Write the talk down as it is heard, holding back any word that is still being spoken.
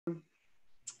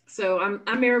So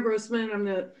I'm Mara Grossman. I'm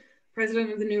the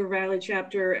president of the New Valley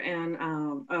chapter and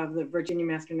of the Virginia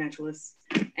Master Naturalists,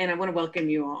 and I want to welcome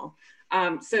you all.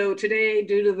 So today,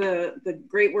 due to the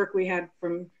great work we had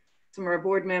from some of our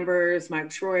board members, Mike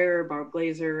Schroyer, Barb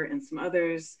Glazer, and some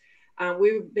others,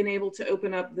 we've been able to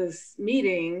open up this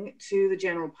meeting to the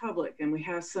general public, and we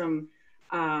have some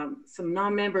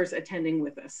non-members attending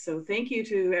with us. So thank you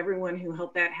to everyone who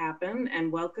helped that happen, and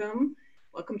welcome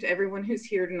to everyone who's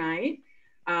here tonight.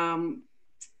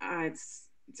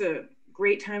 It's a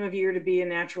great time of year to be a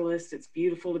naturalist. It's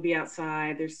beautiful to be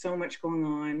outside. There's so much going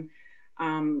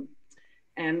on.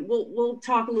 And we'll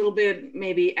talk a little bit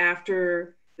maybe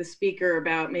after the speaker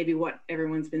about maybe what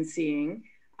everyone's been seeing.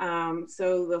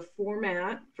 So the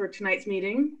format for tonight's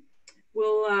meeting,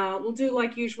 we'll do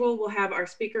like usual. We'll have our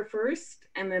speaker first,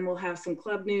 and then we'll have some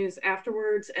club news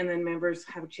afterwards, and then members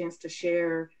have a chance to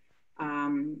share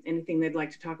anything they'd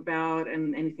like to talk about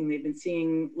and anything they've been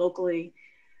seeing locally.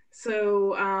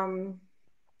 So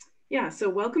yeah, so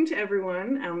welcome to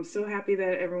everyone. I'm so happy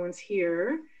that everyone's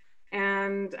here.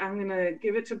 And I'm gonna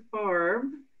give it to Barb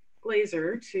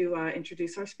Glazer to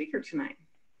introduce our speaker tonight.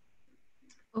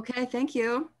 Okay, thank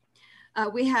you.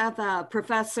 We have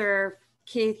Professor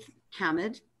Keith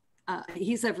Hammond.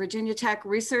 He's a Virginia Tech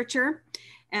researcher,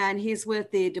 and he's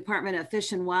with the Department of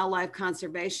Fish and Wildlife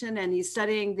Conservation, and he's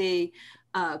studying the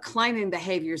climbing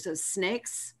behaviors of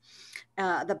snakes.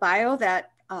 The bio that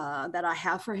I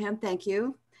have for him, thank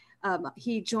you.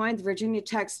 He joined Virginia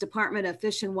Tech's Department of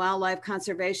Fish and Wildlife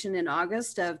Conservation in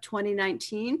August of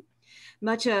 2019.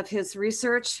 Much of his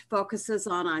research focuses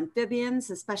on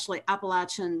amphibians, especially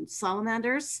Appalachian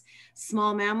salamanders,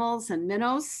 small mammals, and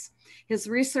minnows. His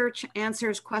research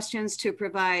answers questions to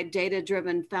provide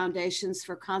data-driven foundations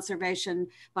for conservation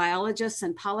biologists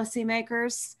and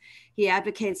policymakers. He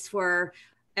advocates for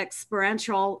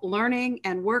experiential learning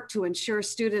and work to ensure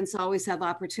students always have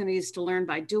opportunities to learn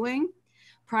by doing.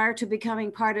 Prior to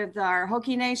becoming part of our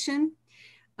Hokie Nation,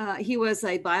 he was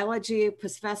a biology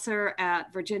professor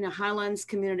at Virginia Highlands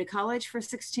Community College for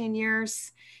 16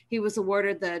 years. He was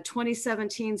awarded the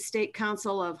 2017 State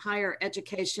Council of Higher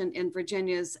Education in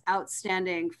Virginia's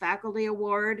Outstanding Faculty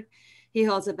Award. He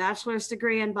holds a bachelor's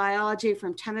degree in biology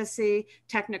from Tennessee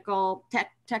Technological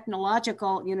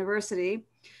University,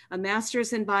 a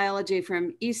master's in biology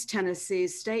from East Tennessee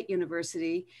State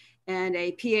University, and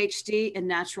a PhD in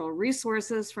natural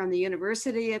resources from the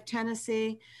University of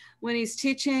Tennessee. When he's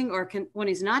teaching or when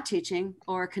he's not teaching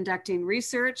or conducting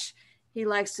research, he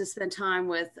likes to spend time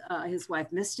with his wife,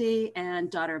 Misty,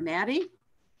 and daughter, Maddie.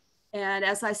 And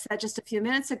as I said just a few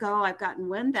minutes ago, I've gotten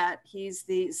wind that he's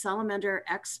the salamander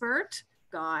expert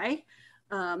guy.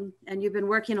 And you've been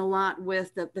working a lot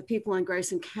with the people in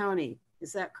Grayson County.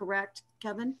 Is that correct,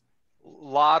 Kevin? A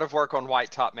lot of work on White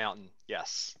Top Mountain,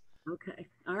 yes. Okay,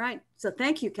 all right. So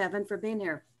thank you, Kevin, for being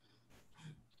here.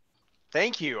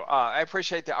 Thank you. I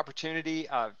appreciate the opportunity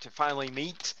to finally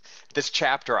meet this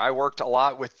chapter. I worked a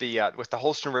lot with the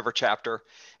Holston River chapter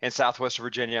in Southwest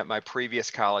Virginia at my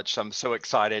previous college, so I'm so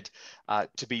excited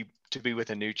to be with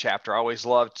a new chapter. I always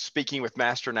loved speaking with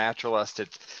master naturalists.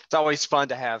 It's always fun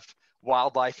to have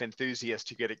wildlife enthusiasts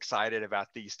who get excited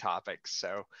about these topics.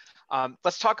 So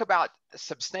let's talk about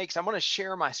some snakes. I'm going to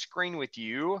share my screen with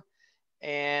you.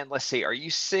 And let's see, are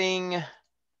you seeing, do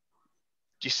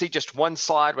you see just one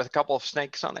slide with a couple of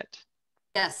snakes on it?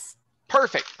 Yes.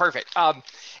 Perfect. And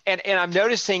I'm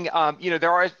noticing, you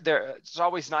know, it's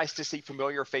always nice to see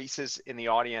familiar faces in the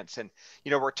audience. And, you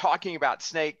know, we're talking about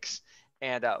snakes.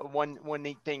 And one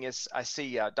neat thing is I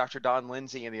see Dr. Don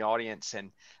Lindsay in the audience,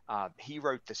 and he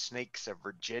wrote The Snakes of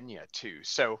Virginia too.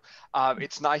 So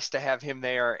it's nice to have him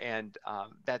there. And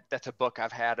that's a book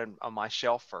I've had on my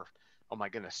shelf for, oh my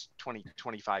goodness,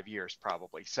 25 years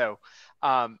probably. So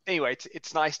anyway,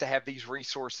 it's nice to have these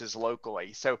resources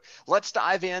locally. So let's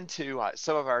dive into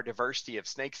some of our diversity of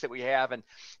snakes that we have. And,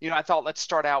 you know, I thought let's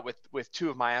start out with two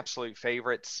of my absolute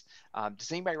favorites.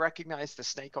 Does anybody recognize the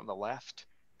snake on the left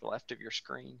of your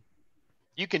screen?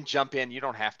 You can jump in. You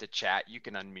don't have to chat. You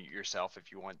can unmute yourself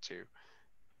if you want to.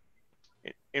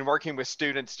 In working with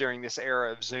students during this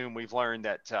era of Zoom, we've learned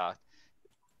that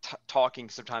talking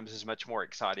sometimes is much more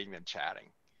exciting than chatting.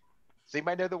 Does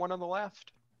anybody know the one on the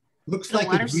left? Looks like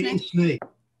a green snake.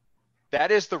 That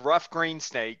is the rough green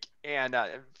snake. And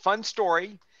fun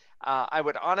story, I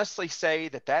would honestly say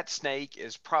that snake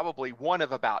is probably one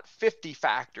of about 50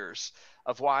 factors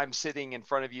of why I'm sitting in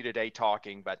front of you today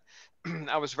talking. But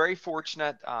I was very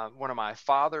fortunate. One of my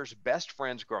father's best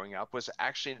friends growing up was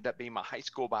actually ended up being my high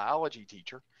school biology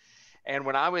teacher. And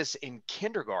when I was in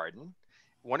kindergarten,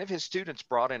 one of his students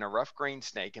brought in a rough green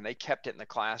snake, and they kept it in the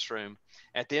classroom.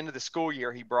 At the end of the school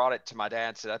year, he brought it to my dad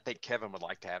and said, I think Kevin would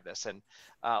like to have this. And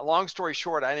long story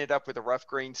short, I ended up with a rough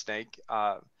green snake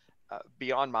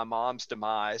beyond my mom's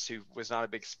demise, who was not a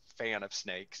big fan of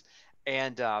snakes.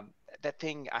 And that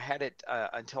thing, I had it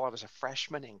until I was a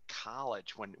freshman in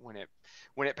college when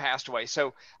it passed away.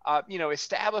 So,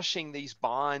 establishing these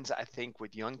bonds, I think,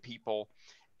 with young people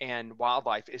and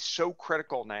wildlife is so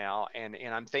critical now. And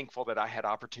I'm thankful that I had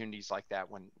opportunities like that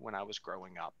when I was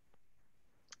growing up.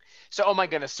 So, oh my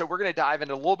goodness. So we're going to dive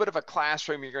into a little bit of a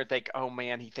classroom. You're going to think, oh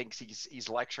man, he thinks he's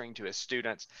lecturing to his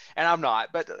students, and I'm not.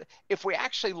 But if we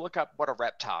actually look up what a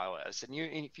reptile is, and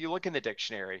if you look in the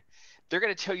dictionary, they're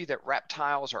going to tell you that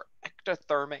reptiles are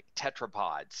ectothermic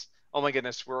tetrapods. Oh my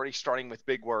goodness, we're already starting with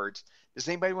big words. Does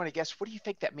anybody want to guess? What do you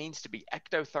think that means to be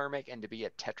ectothermic and to be a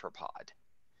tetrapod?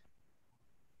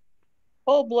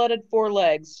 Full-blooded 4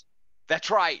 legs. That's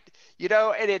right.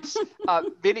 And it's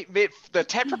the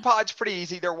tetrapod's pretty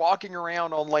easy. They're walking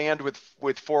around on land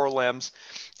with 4 limbs.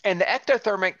 And the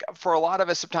ectothermic, for a lot of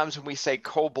us, sometimes when we say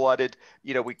cold-blooded,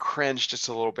 we cringe just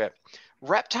a little bit.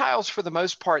 Reptiles, for the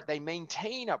most part, they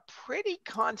maintain a pretty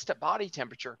constant body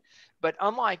temperature. But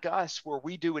unlike us, where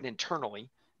we do it internally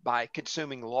by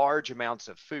consuming large amounts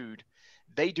of food,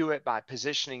 they do it by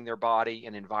positioning their body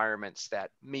in environments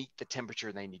that meet the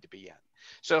temperature they need to be in.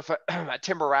 So if a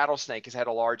timber rattlesnake has had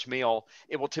a large meal,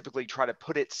 it will typically try to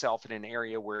put itself in an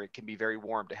area where it can be very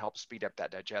warm to help speed up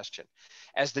that digestion.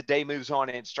 As the day moves on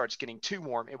and it starts getting too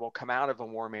warm, it will come out of a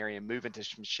warm area and move into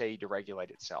some shade to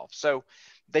regulate itself. So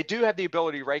they do have the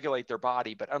ability to regulate their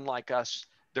body, but unlike us,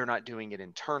 they're not doing it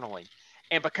internally.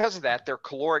 And because of that, their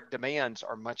caloric demands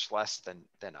are much less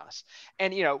than us.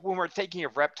 And, when we're thinking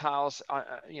of reptiles,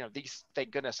 these,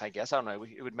 thank goodness, I guess, I don't know,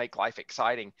 it would make life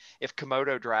exciting if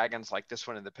Komodo dragons like this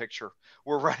one in the picture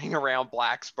were running around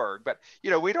Blacksburg. But,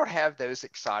 we don't have those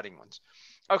exciting ones.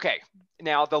 Okay,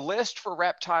 now the list for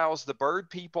reptiles, the bird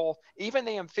people, even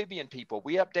the amphibian people,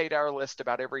 we update our list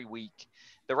about every week.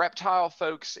 The reptile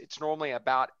folks, it's normally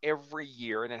about every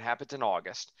year, and it happens in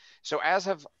August. So as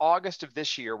of August of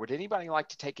this year, would anybody like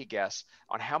to take a guess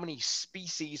on how many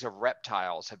species of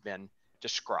reptiles have been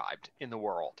described in the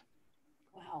world?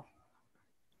 Wow.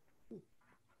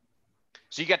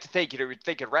 So you got to think, you're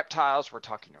thinking reptiles, we're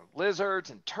talking lizards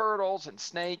and turtles and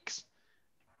snakes.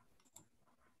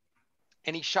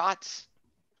 Any shots?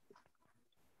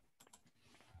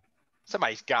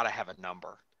 Somebody's got to have a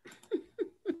number.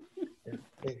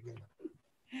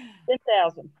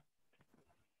 10,000.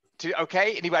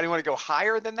 Okay, anybody want to go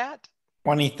higher than that?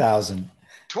 20,000.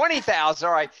 20,000,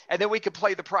 all right. And then we could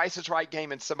play the Price is Right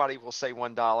game and somebody will say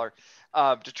 $1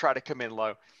 to try to come in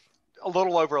low. A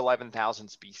little over 11,000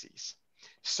 species.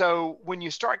 So when you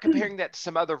start comparing that to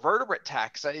some other vertebrate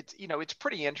taxa, it's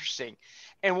pretty interesting.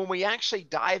 And when we actually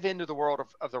dive into the world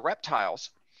of the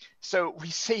reptiles, so we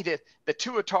see that the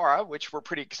tuatara, which we're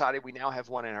pretty excited, we now have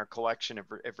one in our collection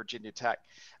at Virginia Tech.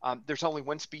 There's only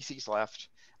one species left.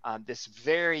 This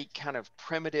very kind of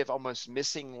primitive, almost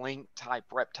missing link type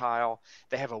reptile.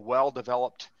 They have a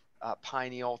well-developed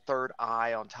pineal, third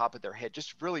eye on top of their head,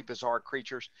 just really bizarre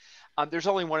creatures. There's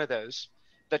only one of those.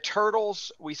 The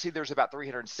turtles, we see there's about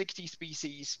 360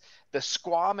 species. The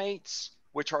squamates,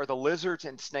 which are the lizards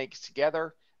and snakes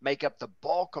together, make up the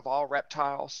bulk of all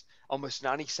reptiles, almost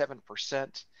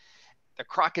 97%. The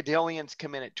crocodilians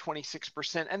come in at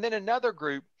 26%. And then another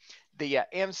group, the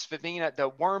Amphibina, the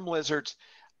worm lizards,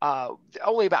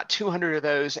 only about 200 of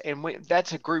those. And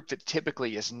that's a group that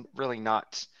typically is really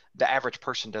not, the average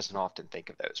person doesn't often think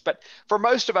of those. But for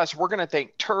most of us, we're going to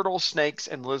think turtles, snakes,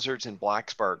 and lizards in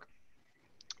Blacksburg.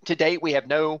 To date, we have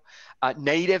no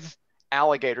native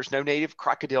alligators, no native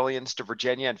crocodilians to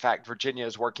Virginia. In fact, Virginia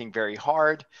is working very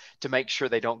hard to make sure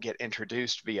they don't get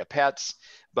introduced via pets.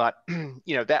 But,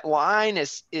 that line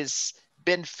is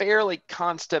been fairly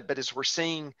constant, but as we're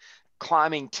seeing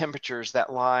climbing temperatures,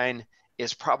 that line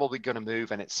is probably going to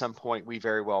move. And at some point, we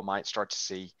very well might start to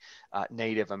see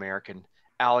Native American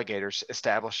alligators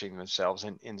establishing themselves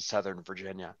in Southern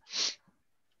Virginia.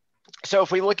 So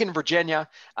if we look in Virginia,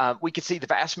 we can see the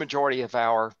vast majority of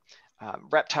our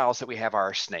reptiles that we have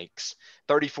are snakes,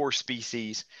 34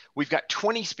 species. We've got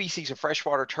 20 species of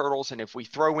freshwater turtles. And if we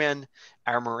throw in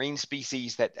our marine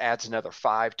species, that adds another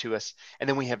 5 to us. And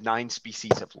then we have 9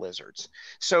 species of lizards.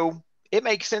 So it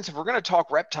makes sense if we're going to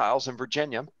talk reptiles in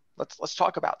Virginia, let's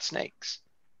talk about snakes.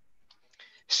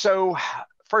 So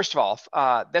first of all,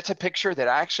 that's a picture that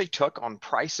I actually took on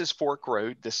Price's Fork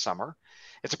Road this summer.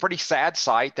 It's a pretty sad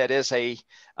sight. That is a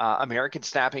American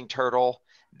snapping turtle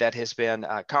that has been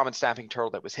a common snapping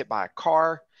turtle that was hit by a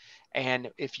car.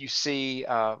 And if you see,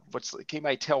 can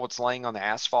anybody tell what's laying on the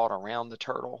asphalt around the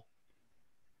turtle?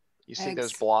 You see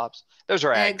those blobs? Those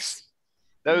are eggs.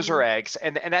 Those are eggs.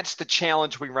 And that's the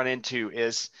challenge we run into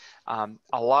is a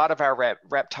lot of our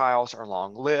reptiles are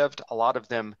long-lived. A lot of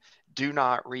them do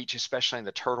not reach, especially in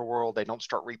the turtle world, they don't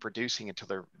start reproducing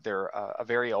until they're a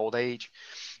very old age.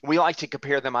 We like to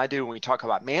compare them, I do, when we talk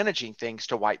about managing things,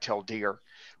 to white-tailed deer,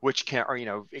 which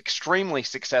are extremely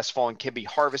successful and can be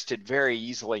harvested very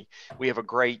easily. We have a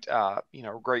great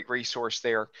great resource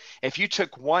there. If you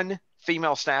took one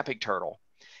female snapping turtle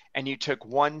and you took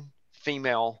one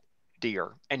female deer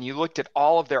and you looked at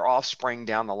all of their offspring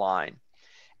down the line,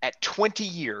 at 20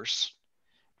 years,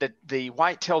 the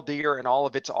white-tailed deer and all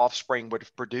of its offspring would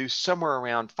have produced somewhere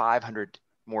around 500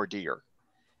 more deer.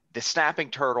 The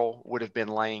snapping turtle would have been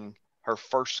laying her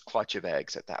first clutch of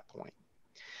eggs at that point.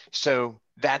 So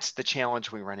that's the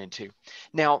challenge we run into.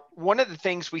 Now, one of the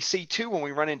things we see too when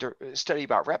we run into a study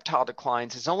about reptile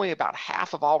declines is only about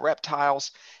half of all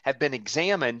reptiles have been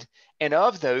examined, and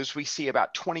of those we see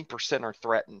about 20% are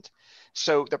threatened.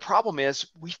 So the problem is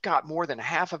we've got more than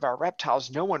half of our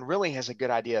reptiles. No one really has a good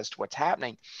idea as to what's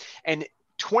happening. And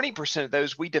 20% of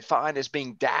those we define as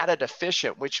being data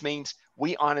deficient, which means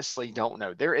we honestly don't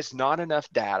know. There is not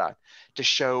enough data to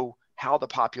show how the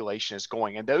population is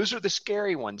going. And those are the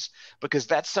scary ones, because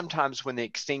that's sometimes when the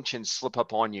extinctions slip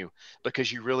up on you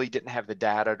because you really didn't have the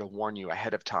data to warn you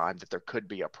ahead of time that there could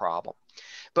be a problem.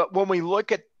 But when we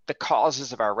look at the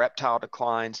causes of our reptile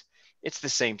declines, it's the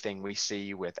same thing we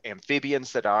see with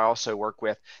amphibians that I also work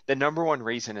with. The number one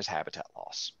reason is habitat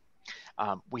loss.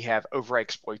 We have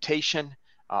overexploitation.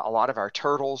 A lot of our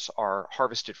turtles are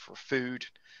harvested for food.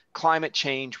 Climate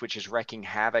change, which is wreaking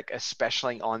havoc,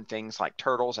 especially on things like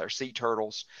turtles, our sea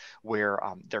turtles, where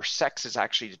their sex is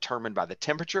actually determined by the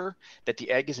temperature that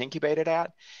the egg is incubated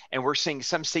at. And we're seeing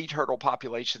some sea turtle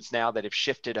populations now that have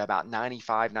shifted about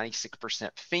 95,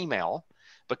 96% female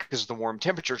because of the warm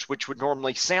temperatures, which would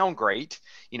normally sound great.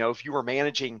 If you were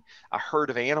managing a herd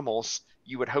of animals,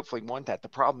 you would hopefully want that. The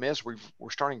problem is we're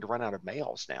starting to run out of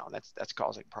males now, and that's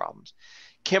causing problems.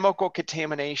 Chemical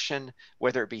contamination,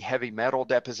 whether it be heavy metal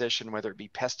deposition, whether it be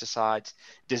pesticides,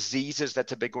 diseases,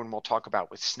 that's a big one we'll talk about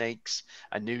with snakes,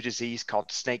 a new disease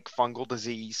called snake fungal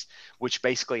disease, which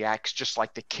basically acts just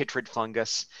like the chytrid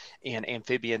fungus in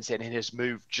amphibians, and it has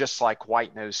moved just like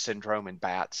white nose syndrome in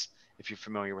bats, if you're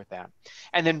familiar with that.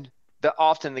 And then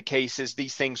often the case is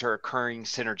these things are occurring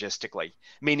synergistically,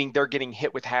 meaning they're getting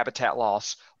hit with habitat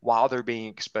loss while they're being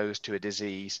exposed to a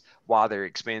disease, while they're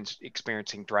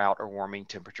experiencing drought or warming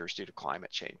temperatures due to climate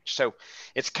change. So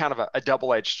it's kind of a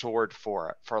double-edged sword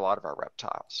for a lot of our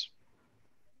reptiles.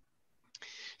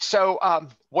 So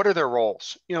what are their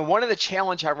roles? One of the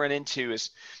challenge I run into is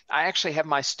I actually have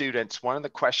my students, one of the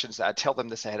questions that I tell them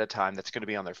this ahead of time that's going to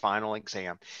be on their final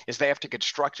exam is they have to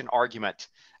construct an argument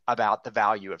about the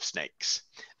value of snakes,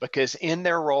 because in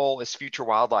their role as future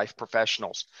wildlife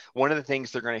professionals, one of the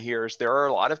things they're going to hear is there are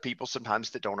a lot of people sometimes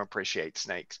that don't appreciate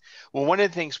snakes. Well, one of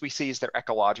the things we see is their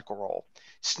ecological role.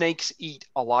 Snakes eat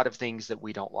a lot of things that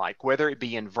we don't like, whether it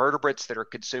be invertebrates that are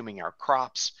consuming our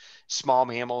crops, small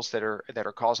mammals that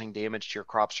are causing damage to your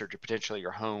crops or to potentially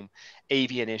your home,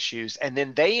 avian issues, and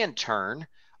then they in turn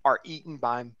are eaten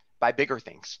by bigger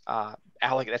things.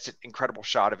 Alligator, that's an incredible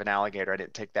shot of an alligator. I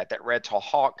didn't take that. That red-tailed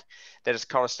hawk that is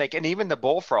called a snake, and even the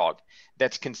bullfrog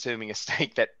that's consuming a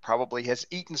snake that probably has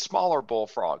eaten smaller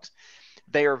bullfrogs.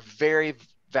 They are very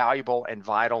valuable and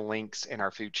vital links in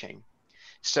our food chain.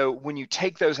 So when you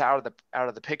take those out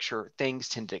of the picture, things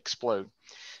tend to explode.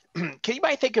 Can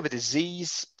anybody think of a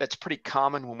disease that's pretty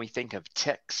common when we think of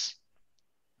ticks?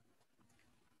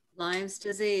 Lyme's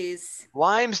disease.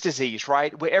 Lyme's disease,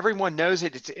 right? Everyone knows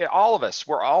it. It's all of us.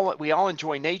 We all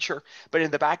enjoy nature, but in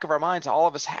the back of our minds, all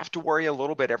of us have to worry a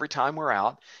little bit every time we're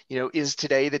out. Is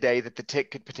today the day that the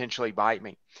tick could potentially bite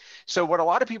me? So what a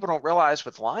lot of people don't realize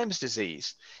with Lyme's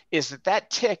disease is that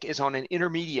tick is on an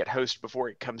intermediate host before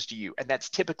it comes to you, and that's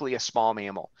typically a small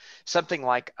mammal, something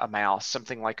like a mouse,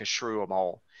 something like a shrew, a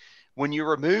mole. When you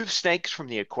remove snakes from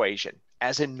the equation,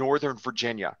 as in Northern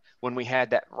Virginia, when we had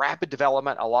that rapid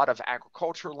development, a lot of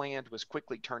agricultural land was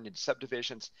quickly turned into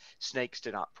subdivisions. Snakes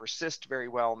did not persist very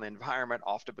well in the environment,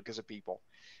 often because of people.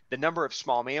 The number of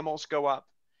small mammals go up,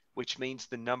 which means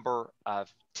the number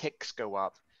of ticks go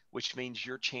up, which means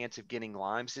your chance of getting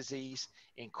Lyme's disease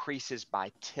increases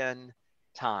by 10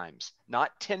 times,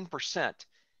 not 10%,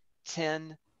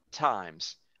 10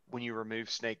 times when you remove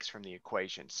snakes from the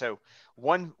equation. So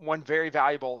one very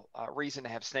valuable reason to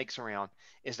have snakes around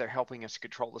is they're helping us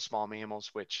control the small mammals,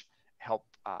 which help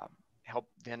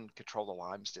then control the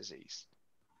Lyme's disease.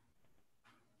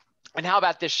 And how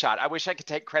about this shot? I wish I could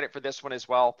take credit for this one as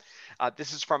well.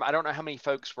 This is from, I don't know how many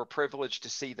folks were privileged to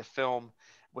see the film.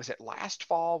 Was it last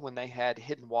fall when they had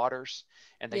Hidden Waters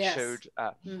and they Yes.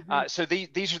 showed, so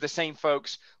these are the same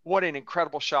folks. What an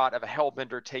incredible shot of a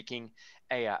hellbender taking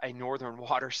a northern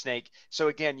water snake. So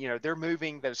again, you know, they're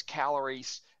moving those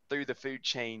calories through the food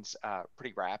chains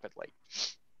pretty rapidly.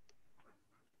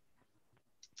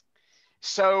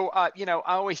 So, you know,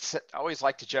 I always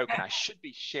like to joke, and I should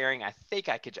be sharing. I think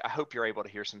I could. I hope you're able to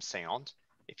hear some sound.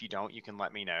 If you don't, you can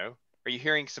let me know. Are you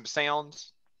hearing some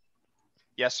sounds?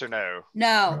 Yes or no?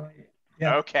 No.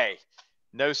 Yeah. Okay.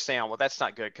 No sound. Well, that's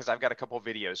not good because I've got a couple of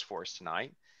videos for us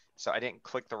tonight. So I didn't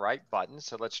click the right button.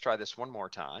 So let's try this one more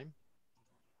time.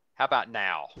 How about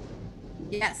now?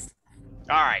 Yes.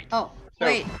 All right. Oh, So,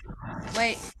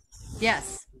 wait.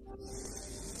 Yes.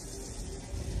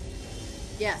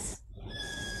 Yes.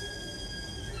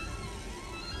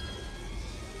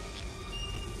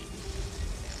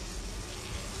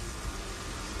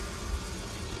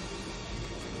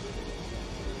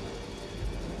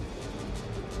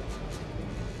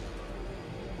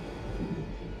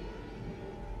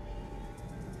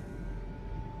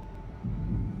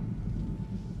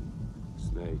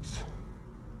 Snakes.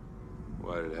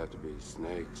 Why did it have to be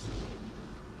snakes?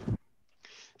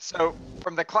 So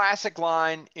from the classic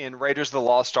line in Raiders of the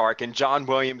Lost Ark, and John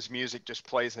Williams' music just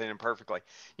plays it in perfectly.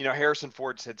 You know, Harrison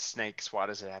Ford said snakes. Why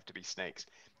does it have to be snakes?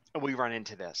 And we run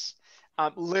into this.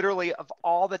 Literally, of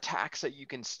all the taxa you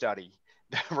can study,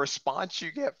 the response you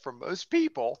get from most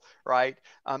people, right?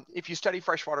 If you study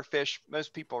freshwater fish,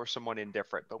 most people are somewhat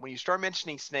indifferent. But when you start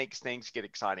mentioning snakes, things get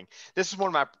exciting. This is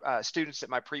one of my students at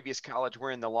my previous college.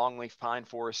 We're in the longleaf pine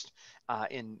forest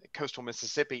in coastal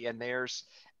Mississippi, and there's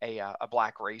a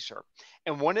black racer.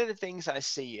 And one of the things I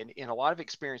see in a lot of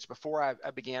experience before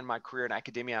I began my career in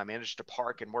academia, I managed a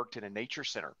park and worked in a nature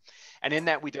center. And in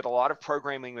that, we did a lot of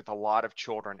programming with a lot of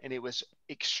children. And it was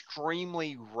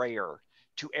extremely rare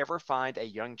to ever find a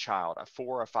young child, a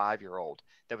 4 or 5-year-old,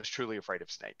 that was truly afraid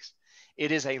of snakes. It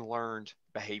is a learned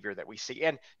behavior that we see.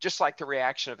 And just like the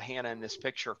reaction of Hannah in this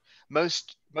picture,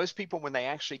 most people, when they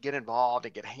actually get involved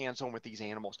and get hands-on with these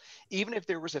animals, even if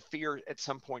there was a fear at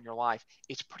some point in your life,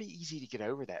 it's pretty easy to get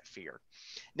over that fear.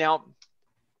 Now,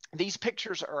 these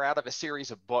pictures are out of a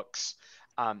series of books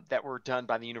that were done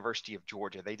by the University of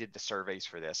Georgia. They did the surveys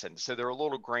for this. And so they're a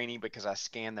little grainy because I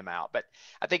scanned them out, but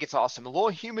I think it's awesome. A little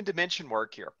human dimension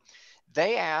work here.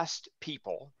 They asked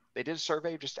people, they did a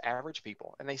survey of just average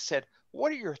people, and they said,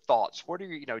 what are your thoughts? What are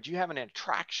your, do you have an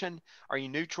attraction? Are you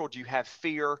neutral? Do you have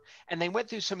fear? And they went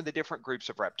through some of the different groups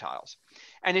of reptiles.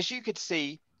 And as you could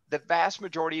see, the vast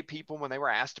majority of people, when they were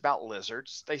asked about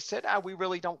lizards, they said, we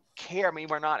really don't care. I mean,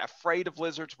 we're not afraid of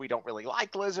lizards. We don't really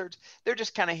like lizards. They're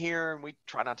just kind of here and we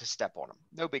try not to step on them.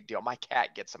 No big deal. My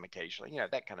cat gets them occasionally,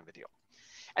 that kind of a deal.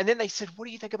 And then they said, what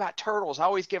do you think about turtles? I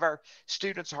always give our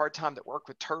students a hard time that work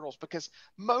with turtles because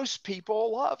most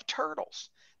people love turtles.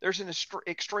 There's an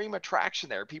extreme attraction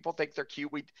there. People think they're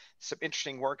cute. Some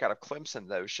interesting work out of Clemson,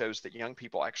 though, shows that young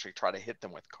people actually try to hit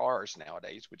them with cars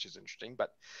nowadays, which is interesting.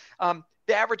 But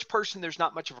the average person, there's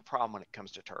not much of a problem when it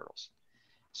comes to turtles.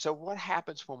 So what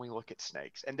happens when we look at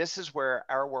snakes? And this is where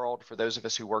our world, for those of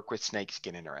us who work with snakes,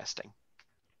 get interesting.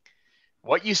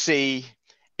 What you see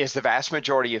is the vast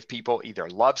majority of people either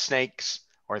love snakes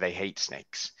or they hate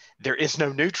snakes. There is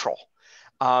no neutral.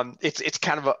 It's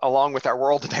kind of along with our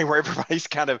world today where everybody's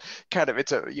kind of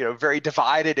it's a very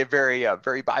divided and very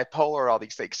bipolar, all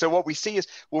these things. So what we see is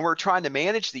when we're trying to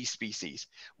manage these species,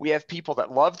 we have people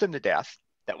that love them to death,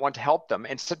 that want to help them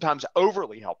and sometimes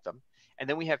overly help them. And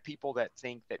then we have people that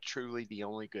think that truly the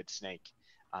only good snake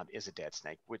is a dead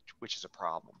snake, which is a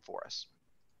problem for us.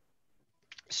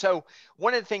 So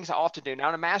one of the things I often do now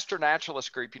in a master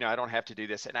naturalist group, I don't have to do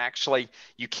this. And actually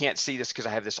you can't see this because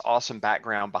I have this awesome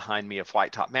background behind me of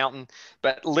White Top Mountain,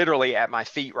 but literally at my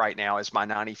feet right now is my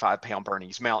 95-pound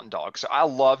Bernese Mountain Dog. So I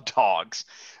love dogs.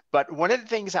 But one of the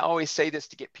things I always say this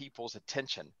to get people's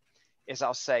attention is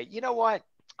I'll say, you know what?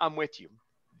 I'm with you.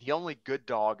 The only good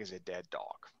dog is a dead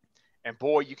dog. And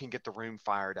boy, you can get the room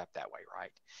fired up that way,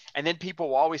 right? And then people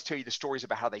will always tell you the stories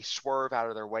about how they swerve out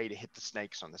of their way to hit the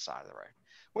snakes on the side of the road.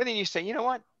 Well, then you say, you know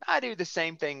what? I do the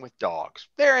same thing with dogs.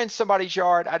 They're in somebody's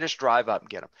yard. I just drive up and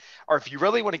get them. Or if you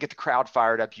really want to get the crowd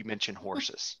fired up, you mention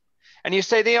horses. And you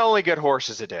say the only good horse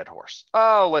is a dead horse.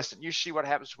 Oh, listen, you see what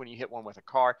happens when you hit one with a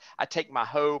car. I take my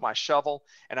hoe, my shovel,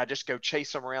 and I just go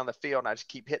chase them around the field, and I just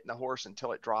keep hitting the horse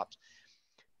until it drops.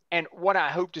 And what I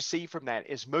hope to see from that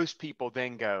is most people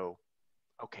then go,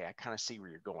 okay, I kind of see where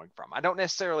you're going from. I don't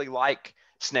necessarily like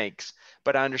snakes,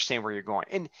 but I understand where you're going.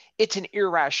 And it's an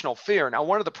irrational fear. Now,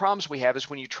 one of the problems we have is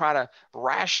when you try to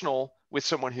rational with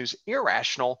someone who's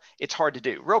irrational, it's hard to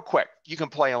do. Real quick, you can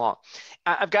play along.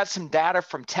 I've got some data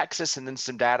from Texas and then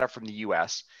some data from the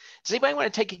US. Does anybody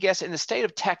want to take a guess? In the state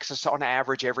of Texas, on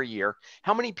average every year,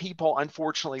 how many people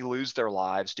unfortunately lose their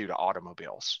lives due to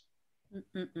automobiles?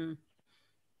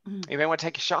 Anybody want to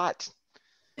take a shot?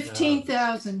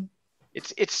 15,000.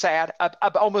 It's sad,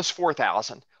 up almost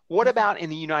 4,000. What about in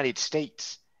the United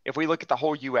States? If we look at the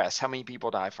whole US, how many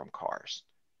people die from cars?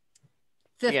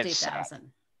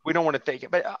 50,000. We don't want to think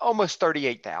it, but almost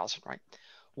 38,000, right?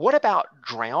 What about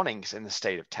drownings in the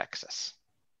state of Texas?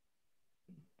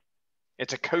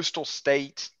 It's a coastal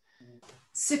state.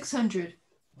 600.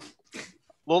 A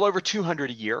little over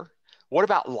 200 a year. What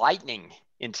about lightning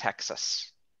in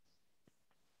Texas?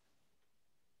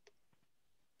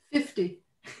 50.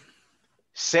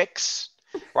 6,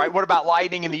 right? What about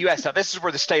lightning in the US? Now, this is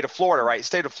where the state of Florida, right?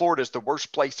 State of Florida is the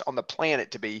worst place on the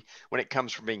planet to be when it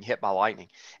comes from being hit by lightning.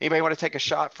 Anybody want to take a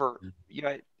shot for,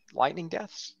 lightning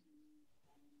deaths?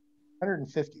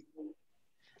 150.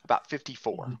 About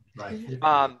 54.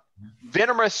 Right.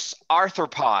 Venomous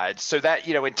arthropods. So that,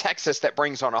 in Texas, that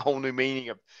brings on a whole new meaning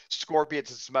of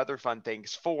scorpions and some other fun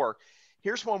things. 4.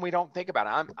 Here's one we don't think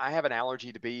about. I have an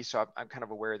allergy to bees, so I'm kind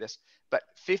of aware of this. But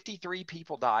 53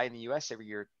 people die in the U.S. every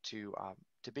year to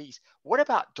bees. What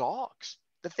about dogs?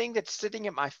 The thing that's sitting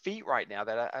at my feet right now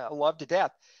that I love to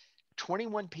death.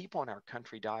 21 people in our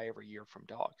country die every year from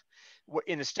dogs.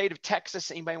 In the state of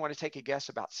Texas, anybody want to take a guess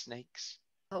about snakes?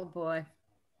 Oh boy.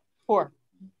 4.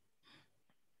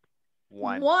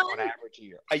 One on average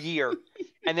a year.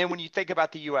 And then when you think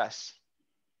about the U.S.,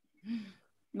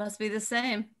 must be the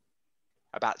same.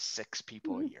 About 6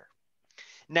 people a year.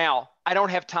 Now, I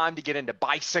don't have time to get into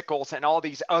bicycles and all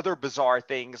these other bizarre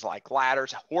things like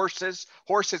ladders, horses.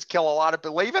 Horses kill a lot of,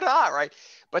 believe it or not, right?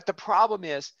 But the problem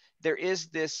is there is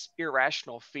this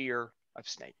irrational fear of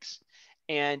snakes.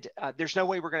 And there's no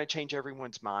way we're going to change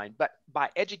everyone's mind. But by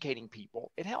educating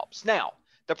people, it helps. Now,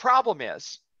 the problem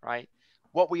is, right,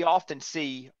 what we often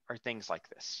see are things like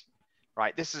this.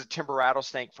 Right. This is a timber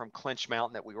rattlesnake from Clinch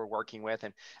Mountain that we were working with.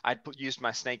 And I used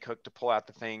my snake hook to pull out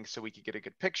the thing so we could get a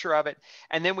good picture of it.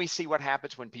 And then we see what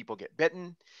happens when people get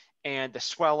bitten and the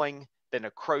swelling, the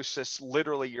necrosis,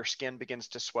 literally your skin begins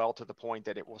to swell to the point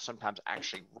that it will sometimes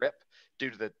actually rip due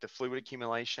to the fluid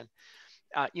accumulation.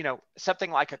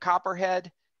 Something like a copperhead,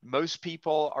 most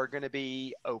people are going to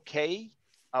be okay.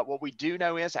 What we do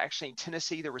know is actually in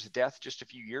Tennessee, there was a death just a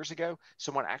few years ago.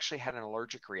 Someone actually had an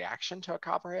allergic reaction to a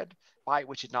copperhead bite,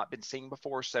 which had not been seen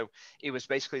before. So it was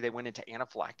basically they went into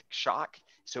anaphylactic shock.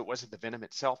 So it wasn't the venom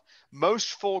itself.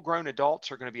 Most full grown adults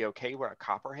are going to be okay with a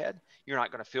copperhead. You're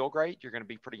not going to feel great. You're going to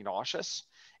be pretty nauseous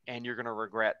and you're going to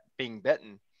regret being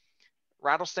bitten.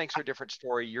 Rattlesnakes are a different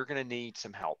story. You're going to need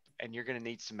some help and you're going to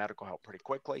need some medical help pretty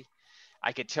quickly.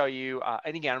 I could tell you,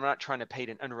 and again, I'm not trying to paint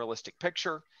an unrealistic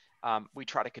picture. We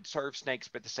try to conserve snakes,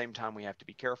 but at the same time, we have to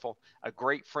be careful. A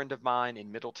great friend of mine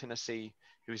in Middle Tennessee,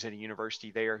 who's at a university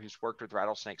there, who's worked with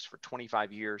rattlesnakes for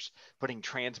 25 years, putting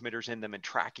transmitters in them and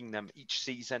tracking them each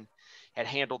season, had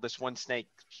handled this one snake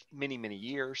many, many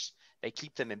years. They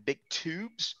keep them in big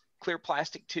tubes, clear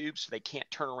plastic tubes, so they can't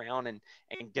turn around and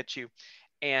get you.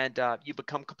 And you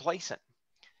become complacent.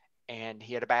 And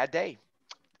he had a bad day.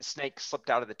 The snake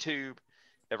slipped out of the tube.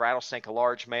 The rattlesnake, a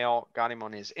large male, got him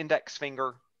on his index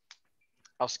finger.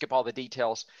 I'll skip all the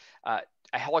details. A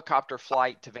helicopter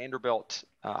flight to Vanderbilt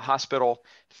Hospital,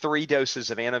 3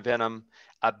 doses of antivenom,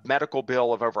 a medical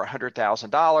bill of over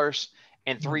 $100,000,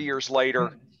 and 3 years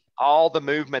later, all the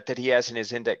movement that he has in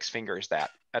his index finger is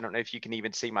that. I don't know if you can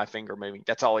even see my finger moving.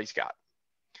 That's all he's got.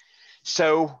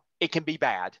 So it can be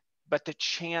bad, but the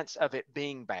chance of it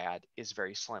being bad is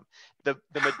very slim. The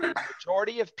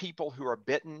majority of people who are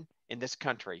bitten in this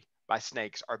country by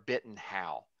snakes are bitten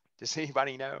how? Does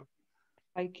anybody know?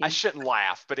 I shouldn't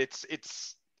laugh, but it's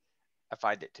I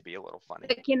find it to be a little funny.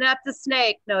 Picking up the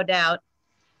snake, no doubt.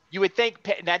 You would think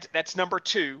that's number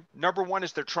 2. Number 1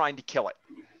 is they're trying to kill it.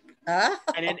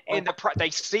 And they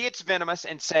see it's venomous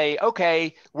and say,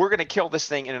 okay, we're going to kill this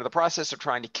thing. And in the process of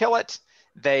trying to kill it,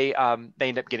 they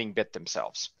end up getting bit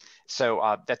themselves.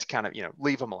 So that's kind of,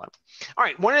 leave them alone. All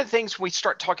right. One of the things we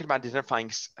start talking about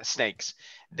identifying snakes,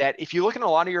 that if you look in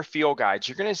a lot of your field guides,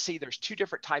 you're going to see there's 2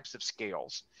 different types of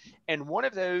scales. And one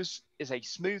of those is a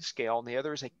smooth scale and the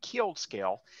other is a keeled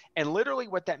scale. And literally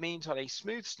what that means on a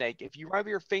smooth snake, if you rub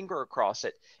your finger across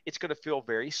it, it's going to feel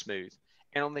very smooth.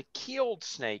 And on the keeled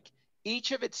snake,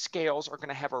 each of its scales are going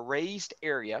to have a raised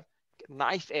area like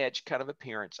knife edge kind of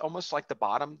appearance, almost like the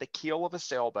bottom, the keel of a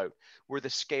sailboat where the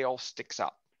scale sticks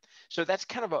up. So that's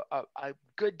kind of a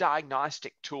good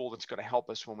diagnostic tool that's going to help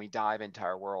us when we dive into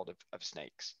our world of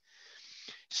snakes.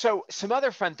 So some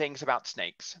other fun things about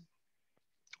snakes.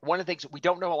 One of the things, we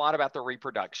don't know a lot about their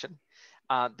reproduction.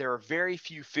 There are very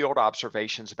few field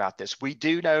observations about this. We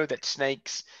do know that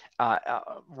snakes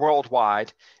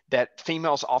worldwide, that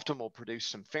females often will produce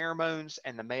some pheromones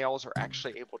and the males are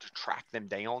actually able to track them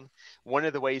down. One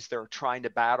of the ways they're trying to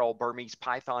battle Burmese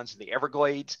pythons in the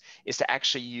Everglades is to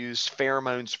actually use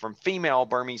pheromones from female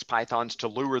Burmese pythons to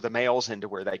lure the males into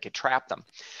where they could trap them.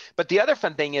 But the other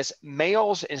fun thing is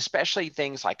males, especially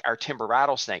things like our timber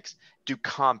rattlesnakes, do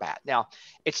combat. Now,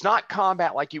 it's not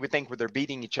combat like you would think where they're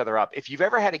beating each other up. If you've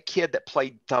ever had a kid that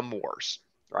played Thumb Wars,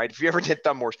 right? If you ever did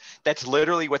Thumb Wars, that's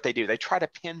literally what they do. They try to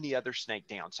pin the other snake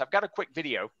down. So I've got a quick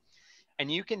video, and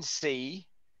you can see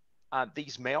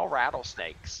these male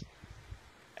rattlesnakes.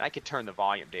 And I could turn the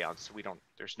volume down so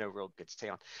there's no real good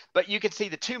sound. But you can see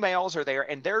the two males are there,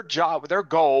 and their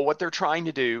goal, what they're trying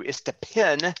to do is to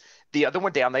pin the other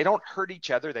one down. They don't hurt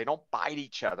each other. They don't bite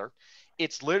each other.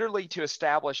 It's literally to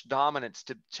establish dominance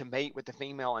to mate with the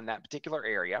female in that particular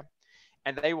area.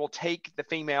 And they will take the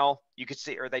female, you could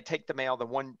see, or they take the male, the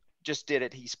one just did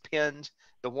it. He's pinned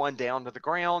the one down to the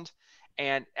ground.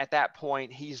 And at that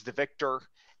point, he's the victor,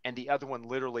 and the other one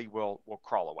literally will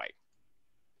crawl away.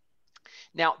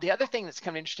 Now, the other thing that's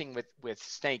kind of interesting with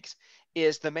snakes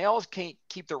is the males can't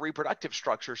keep their reproductive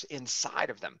structures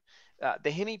inside of them.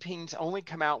 The hemipenes only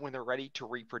come out when they're ready to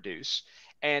reproduce.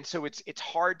 And so it's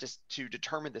hard to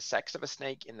determine the sex of a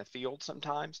snake in the field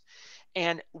sometimes.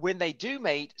 And when they do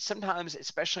mate, sometimes,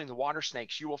 especially in the water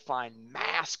snakes, you will find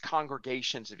mass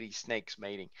congregations of these snakes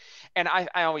mating. And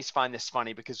I always find this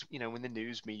funny because, when the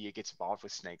news media gets involved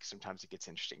with snakes, sometimes it gets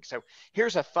interesting. So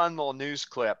here's a fun little news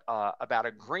clip about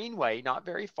a greenway not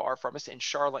very far from us in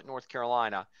Charlotte, North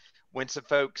Carolina, when some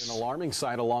folks... An alarming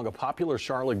sight along a popular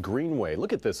Charlotte greenway.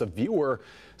 Look at this. A viewer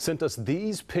sent us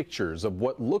these pictures of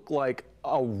what looked like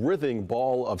a writhing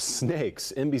ball of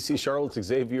snakes. NBC Charlotte's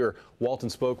Xavier Walton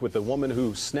spoke with the woman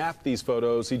who snapped these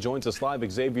photos. He joins us live.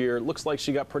 Xavier, looks like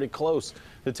she got pretty close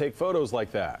to take photos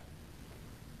like that.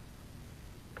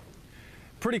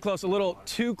 Pretty close, a little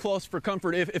too close for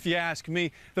comfort, if you ask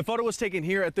me. The photo was taken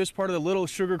here at this part of the Little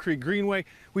Sugar Creek Greenway.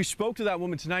 We spoke to that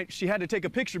woman tonight. She had to take a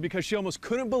picture because she almost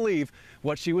couldn't believe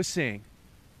what she was seeing.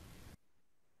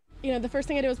 The first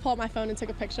thing I did was pull out my phone and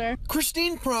took a picture.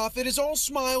 Christine Profit is all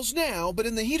smiles now, but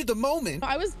in the heat of the moment,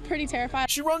 I was pretty terrified.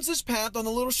 She runs this path on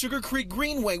the Little Sugar Creek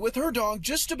Greenway with her dog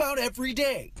just about every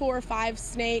day. 4 or 5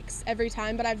 snakes every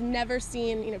time, but I've never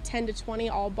seen, 10 to 20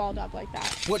 all balled up like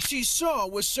that. What she saw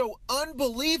was so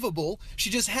unbelievable, she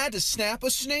just had to snap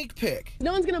a snake pic.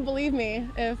 No one's gonna believe me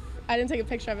if I didn't take a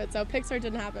picture of it, so Pixar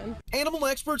didn't happen. Animal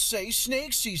experts say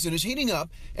snake season is heating up,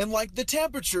 and like the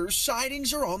temperatures,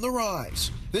 sightings are on the rise.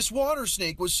 This water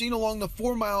snake was seen along the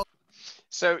 4-mile.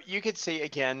 So you could see,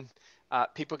 again,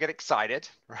 people get excited,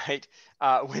 right,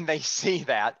 when they see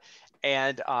that,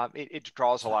 and it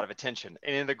draws a lot of attention.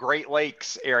 And in the Great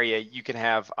Lakes area, you can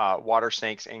have water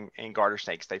snakes and garter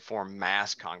snakes. They form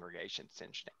mass congregations,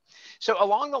 essentially. So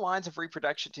along the lines of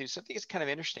reproduction too, something is kind of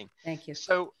interesting. Thank you.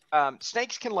 So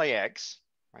snakes can lay eggs,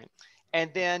 right?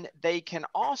 And then they can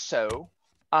also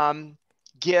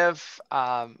give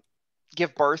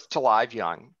birth to live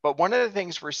young. But one of the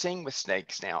things we're seeing with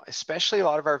snakes now, especially a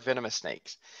lot of our venomous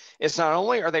snakes, is not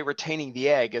only are they retaining the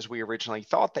egg as we originally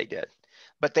thought they did,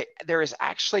 but there is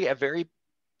actually a very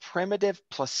primitive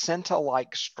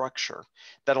placenta-like structure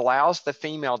that allows the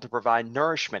female to provide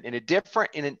nourishment in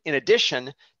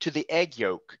addition to the egg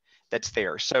yolk that's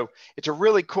there. So it's a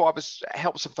really cool, I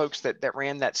helped some folks that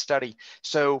ran that study.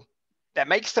 So that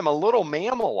makes them a little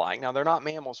mammal-like. Now they're not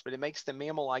mammals, but it makes them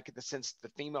mammal-like in the sense the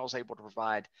female is able to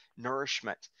provide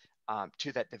nourishment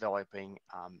to that developing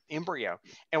embryo.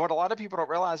 And what a lot of people don't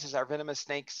realize is our venomous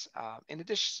snakes, in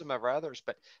addition to some of our others,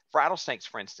 but rattlesnakes,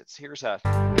 for instance, here's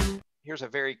a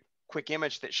very quick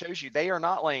image that shows you they are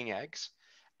not laying eggs.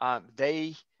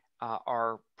 They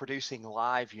are producing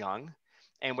live young.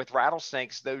 And with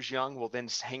rattlesnakes, those young will then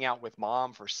hang out with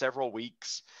mom for several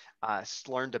weeks,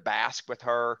 learn to bask with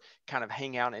her, kind of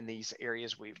hang out in these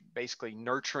areas, basically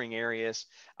nurturing areas.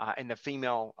 And the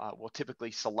female will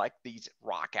typically select these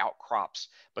rock outcrops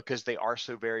because they are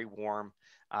so very warm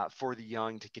for the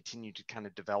young to continue to kind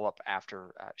of develop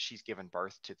after she's given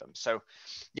birth to them. So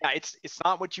yeah, it's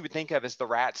not what you would think of as the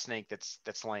rat snake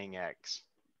that's laying eggs.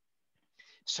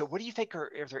 So what do you think are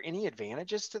there any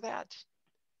advantages to that?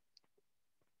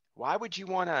 Why would you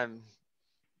want to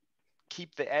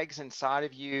keep the eggs inside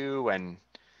of you and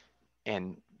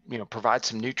provide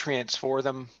some nutrients for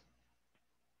them.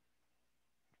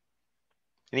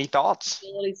 Any thoughts?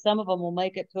 Some of them will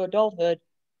make it to adulthood.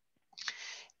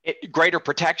 Greater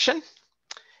protection.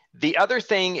 The other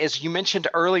thing is, you mentioned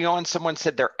early on, someone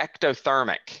said they're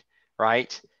ectothermic,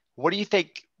 right? What do you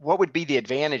think, what would be the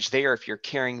advantage there if you're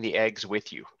carrying the eggs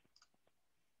with you,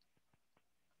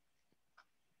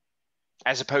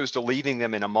 as opposed to leaving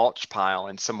them in a mulch pile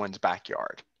in someone's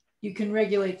backyard? You can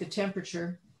regulate the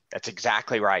temperature. That's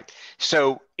exactly right.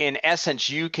 So in essence,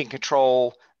 you can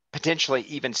control, potentially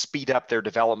even speed up their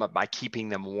development by keeping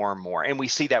them warm more. And we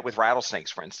see that with rattlesnakes,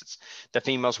 for instance. The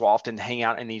females will often hang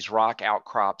out in these rock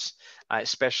outcrops,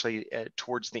 especially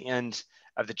towards the end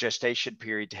of the gestation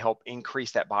period, to help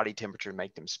increase that body temperature and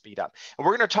make them speed up. And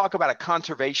we're going to talk about a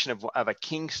conservation of a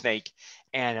king snake,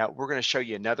 and we're going to show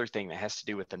you another thing that has to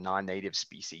do with the non-native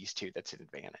species too, that's an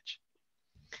advantage.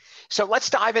 So let's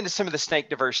dive into some of the snake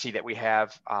diversity that we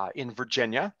have in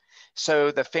Virginia.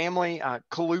 So the family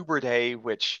Colubridae,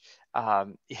 which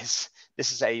this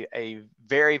is a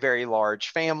very, very large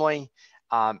family.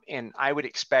 And I would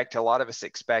expect, a lot of us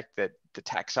expect that the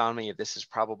taxonomy of this is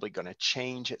probably going to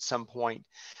change at some point.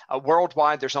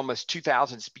 Worldwide, there's almost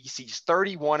 2,000 species.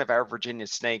 31 of our Virginia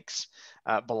snakes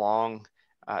belong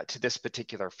to this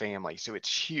particular family. So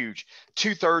it's huge.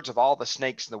 2/3 of all the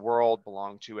snakes in the world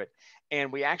belong to it. And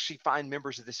we actually find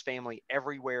members of this family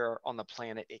everywhere on the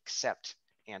planet except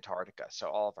Antarctica, so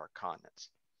all of our continents.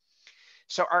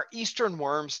 So our eastern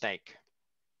worm snake,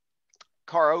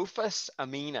 Charaophis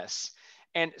amenus,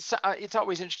 and so, it's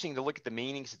always interesting to look at the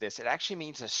meanings of this. It actually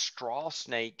means a straw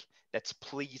snake that's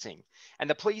pleasing. And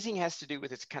the pleasing has to do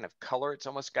with its kind of color. It's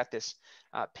almost got this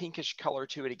pinkish color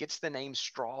to it. It gets the name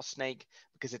straw snake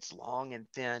because it's long and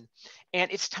thin.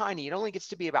 And it's tiny. It only gets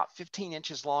to be about 15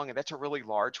 inches long, and that's a really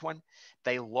large one.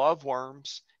 They love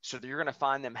worms, so you're going to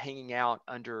find them hanging out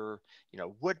under,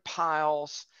 wood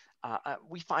piles.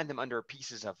 We find them under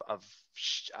pieces of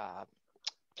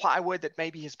plywood that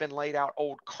maybe has been laid out,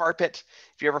 old carpet.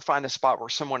 If you ever find a spot where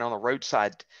someone on a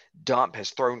roadside dump has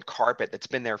thrown carpet that's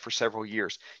been there for several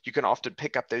years, you can often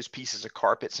pick up those pieces of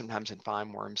carpet sometimes and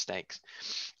find worm snakes.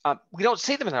 We don't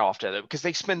see them that often though, because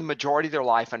they spend the majority of their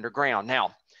life underground.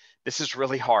 Now, this is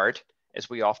really hard, as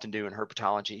we often do in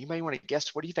herpetology. You may want to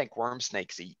guess, what do you think worm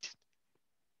snakes eat?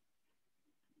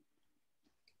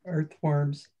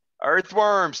 Earthworms.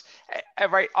 Earthworms,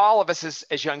 right? All of us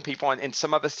as young people, and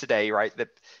some of us today, right? That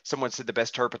someone said the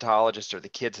best herpetologists are the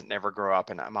kids that never grow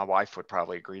up, and my wife would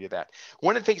probably agree to that.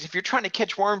 One of the things, if you're trying to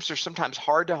catch worms, they're sometimes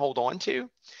hard to hold on to.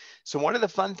 So one of the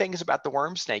fun things about the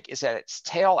worm snake is that its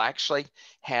tail actually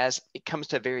it comes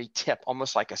to a very tip,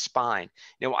 almost like a spine.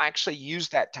 It will actually use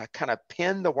that to kind of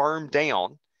pin the worm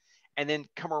down, and then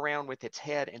come around with its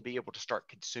head and be able to start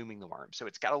consuming the worm. So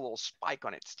it's got a little spike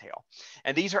on its tail.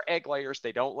 And these are egg layers.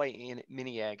 They don't lay in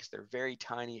many eggs. They're very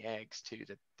tiny eggs too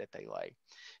that they lay.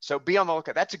 So be on the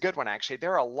lookout. That's a good one, actually.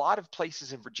 There are a lot of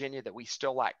places in Virginia that we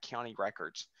still lack county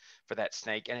records for that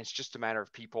snake. And it's just a matter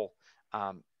of people,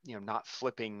 not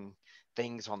flipping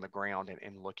things on the ground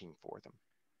and looking for them.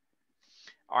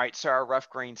 All right, so our rough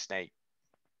green snake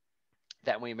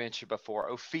that we mentioned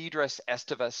before, Ophidrus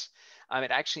estivus.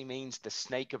 It actually means the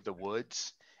snake of the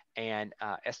woods, and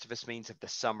estivus means of the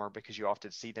summer, because you often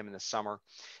see them in the summer.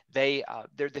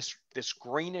 They're this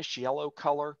greenish yellow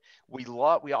color. We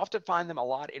often find them a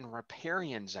lot in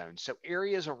riparian zones, so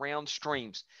areas around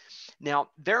streams. Now,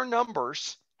 their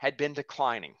numbers had been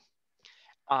declining.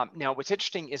 Now, what's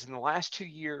interesting is in the last 2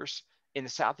 years, in the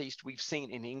Southeast, we've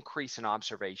seen an increase in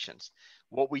observations.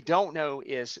 What we don't know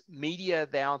is media,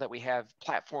 now that we have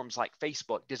platforms like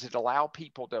Facebook, does it allow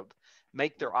people to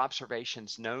make their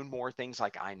observations known more, things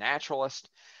like iNaturalist,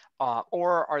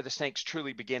 or are the snakes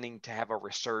truly beginning to have a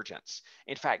resurgence?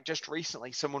 In fact, just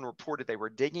recently, someone reported they were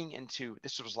digging into,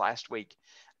 this was last week,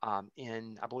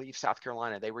 in, I believe, South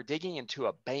Carolina. They were digging into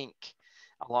a bank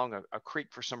along a creek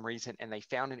for some reason, and they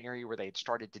found an area where they had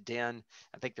started to den.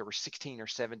 I think there were 16 or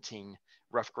 17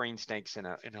 rough green snakes in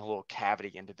a little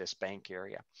cavity into this bank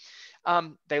area.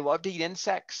 They love to eat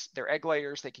insects. They're egg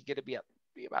layers. They could get to be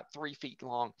about 3 feet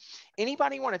long.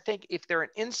 Anybody want to think, if they're an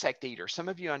insect eater? Some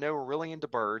of you I know are really into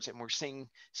birds, and we're seeing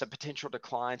some potential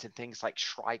declines in things like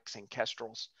shrikes and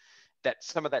kestrels. That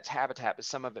some of that's habitat, but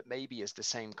some of it maybe is the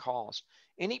same cause.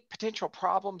 Any potential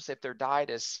problems if their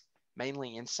diet is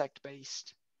mainly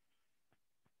insect-based?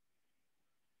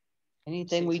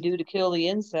 Anything we do to kill the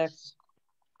insects.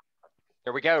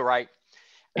 There we go, right?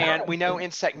 And we know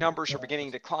insect numbers are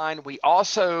beginning to decline. We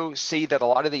also see that a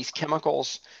lot of these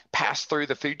chemicals pass through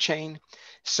the food chain.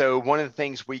 So one of the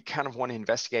things we kind of want to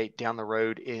investigate down the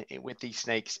road with these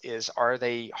snakes is, are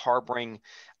they harboring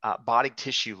body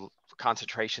tissue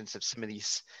concentrations of some of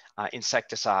these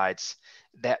insecticides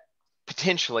that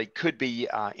potentially could be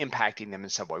impacting them in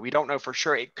some way. We don't know for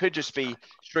sure. It could just be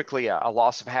strictly a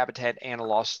loss of habitat and a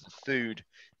loss of food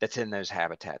that's in those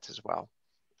habitats as well.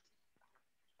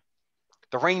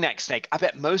 The ringneck snake, I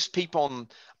bet most people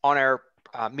on our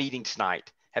meeting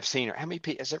tonight have seen her. How many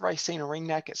people, has everybody seen a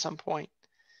ringneck at some point?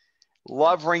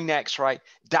 Love ringnecks, right?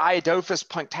 Diodophis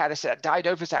punctatus.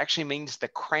 Diodophis actually means the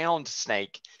crowned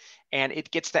snake, and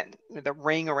it gets the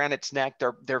ring around its neck.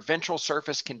 Their ventral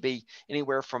surface can be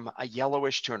anywhere from a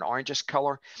yellowish to an orangish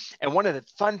color. And one of the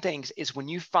fun things is when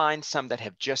you find some that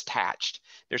have just hatched.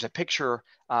 There's a picture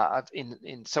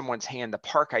in someone's hand. The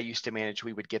park I used to manage,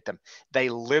 we would get them. They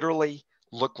literally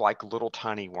look like little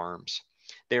tiny worms.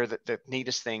 They're the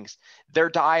neatest things. Their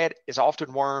diet is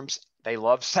often worms. They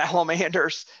love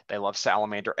salamanders. They love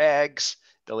salamander eggs.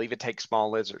 They'll even take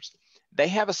small lizards. They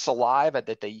have a saliva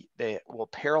that they will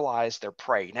paralyze their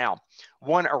prey. Now, a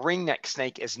ringneck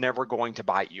snake is never going to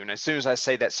bite you. And as soon as I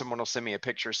say that, someone will send me a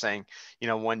picture saying,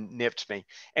 one nipped me.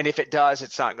 And if it does,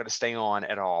 it's not going to stay on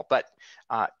at all. But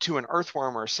to an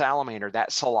earthworm or a salamander,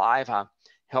 that saliva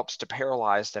helps to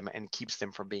paralyze them and keeps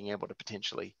them from being able to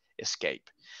potentially escape.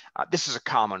 This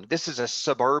is a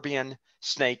suburban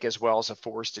snake as well as a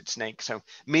forested snake. So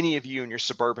many of you in your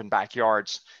suburban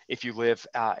backyards, if you live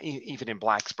even in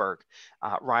Blacksburg,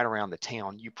 right around the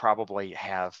town, you probably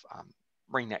have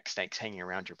ringneck snakes hanging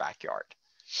around your backyard.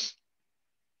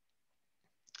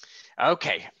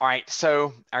 Okay, all right,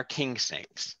 so our king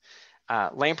snakes,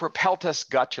 Lampropeltis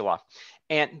gutula.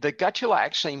 And the gutula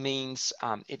actually means,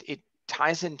 it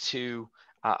ties into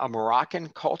a Moroccan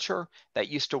culture that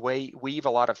used to weave a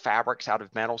lot of fabrics out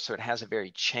of metal, so it has a very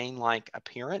chain-like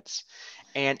appearance.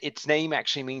 And its name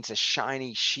actually means a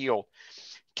shiny shield.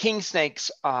 King snakes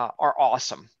are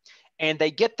awesome. And they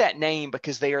get that name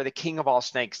because they are the king of all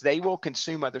snakes. They will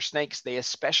consume other snakes. They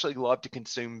especially love to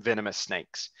consume venomous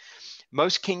snakes.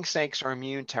 Most king snakes are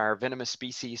immune to our venomous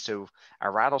species, so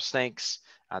our rattlesnakes,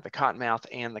 the cottonmouth,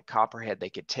 and the copperhead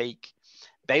they could take.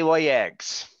 They lay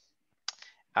eggs.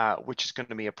 Which is going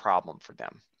to be a problem for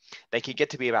them. They can get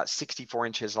to be about 64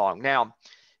 inches long. Now,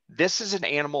 this is an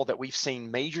animal that we've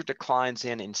seen major declines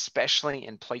in, especially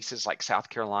in places like South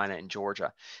Carolina and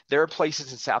Georgia. There are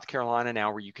places in South Carolina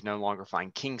now where you can no longer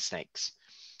find king snakes.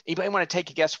 Anybody want to take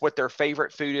a guess what their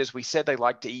favorite food is? We said they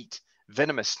like to eat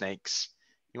venomous snakes.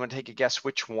 You want to take a guess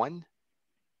which one?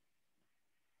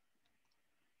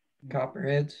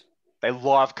 Copperheads. They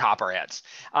love copperheads.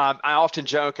 I often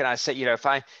joke and I say,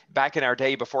 back in our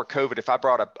day before COVID, if I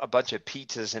brought a bunch of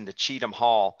pizzas into Cheatham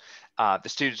Hall, the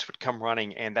students would come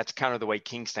running, and that's kind of the way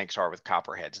king snakes are with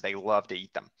copperheads. They love to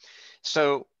eat them.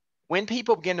 So when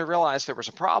people begin to realize there was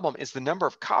a problem, is the number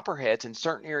of copperheads in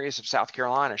certain areas of South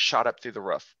Carolina shot up through the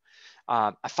roof.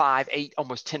 A 5, 8,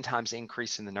 almost 10 times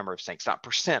increase in the number of snakes, not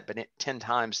percent, but 10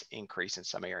 times increase in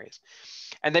some areas.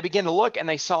 And they began to look, and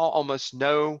they saw almost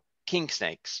no king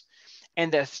snakes.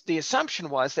 And the assumption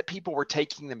was that people were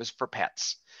taking them as for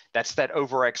pets. That's that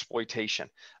overexploitation.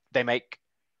 They make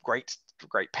great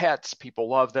pets. People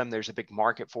love them. There's a big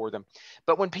market for them.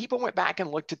 But when people went back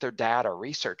and looked at their data,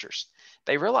 researchers,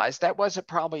 they realized that wasn't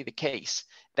probably the case.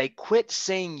 They quit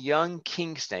seeing young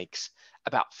king snakes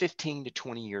about 15 to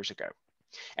 20 years ago.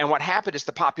 And what happened is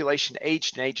the population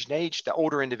aged and aged and aged. The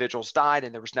older individuals died,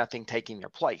 and there was nothing taking their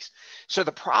place. So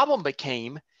the problem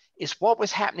became is what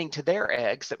was happening to their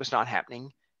eggs that was not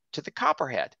happening to the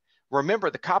copperhead. Remember,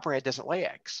 the copperhead doesn't lay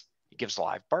eggs. It gives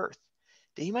live birth.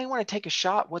 Do you might want to take a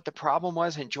shot what the problem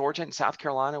was in Georgia and South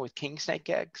Carolina with king snake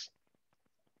eggs?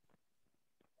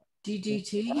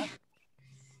 DDT?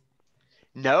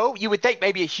 No, you would think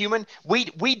maybe a human.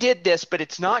 We did this, but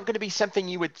it's not going to be something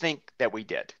you would think that we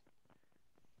did.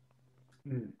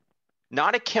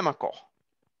 Not a chemical.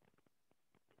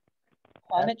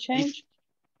 Climate change?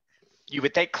 You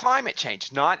would think climate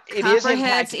change, not it is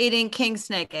Copperheads eating king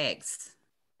snake eggs.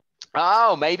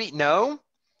 Oh, maybe no.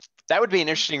 That would be an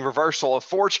interesting reversal of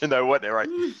fortune, though, wouldn't it? Right?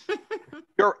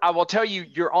 I will tell you,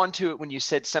 you're onto it when you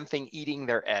said something eating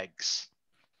their eggs.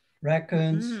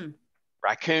 Raccoons.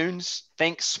 Raccoons.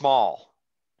 Think small.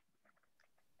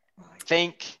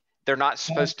 Think they're not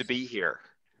supposed to be here.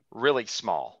 Really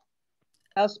small.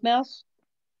 House mouse.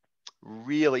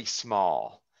 Really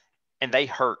small, and they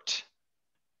hurt.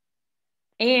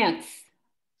 Ants.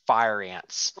 Fire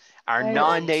ants. Our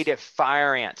non-native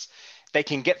fire ants. They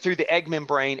can get through the egg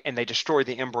membrane and they destroy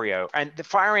the embryo. And the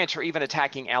fire ants are even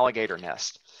attacking alligator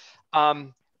nests.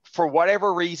 For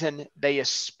whatever reason, they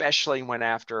especially went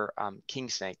after king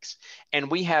snakes.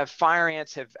 And we have fire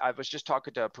ants. I was just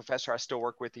talking to a professor I still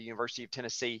work with at the University of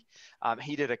Tennessee.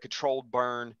 He did a controlled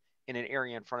burn in an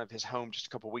area in front of his home just a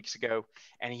couple of weeks ago,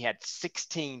 and he had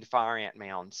 16 fire ant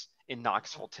mounds in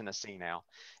Knoxville, Tennessee. Now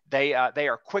they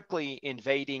are quickly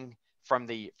invading from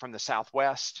the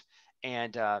southwest,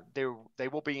 and they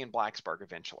will be in Blacksburg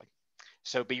eventually.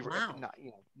 So be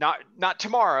not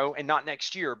tomorrow and not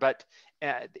next year, but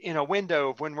in a window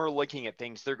of when we're looking at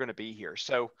things, they're going to be here.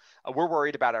 So we're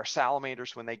worried about our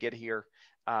salamanders when they get here.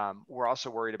 We're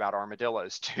also worried about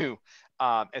armadillos too,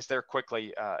 as they're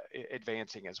quickly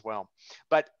advancing as well.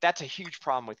 But that's a huge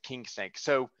problem with king snakes.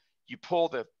 So you pull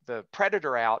the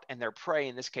predator out, and their prey,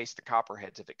 in this case the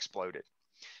copperheads, have exploded.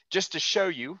 Just to show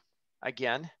you,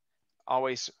 again,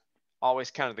 always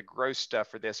kind of the gross stuff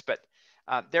for this, but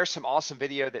there's some awesome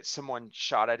video that someone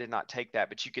shot. I did not take that,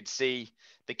 but you could see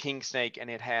the king snake, and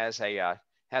it has a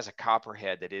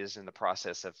copperhead that is in the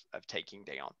process of taking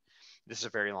down. This is a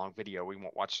very long video. We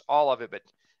won't watch all of it, but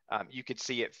you could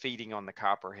see it feeding on the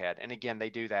copperhead. And again, they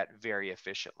do that very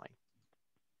efficiently.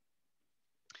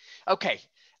 Okay,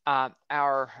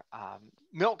 our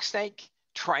milk snake,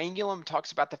 Triangulum,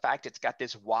 talks about the fact it's got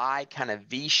this Y kind of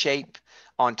V shape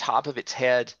on top of its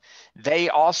head. They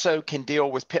also can deal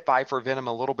with pit viper venom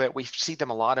a little bit. We see them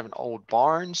a lot in old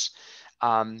barns.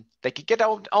 They could get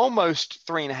almost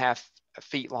 3.5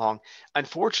 feet long.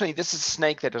 Unfortunately, this is a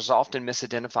snake that is often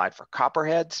misidentified for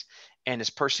copperheads and is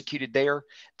persecuted there.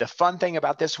 The fun thing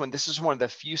about this one, this is one of the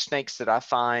few snakes that I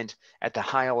find at the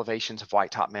high elevations of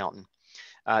White Top Mountain.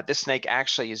 This snake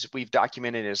actually we've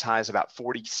documented as high as about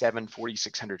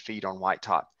 4,600 feet on White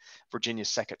Top, Virginia's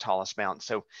second tallest mountain.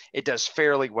 So it does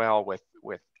fairly well with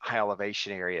high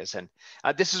elevation areas. And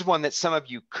this is one that some of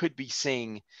you could be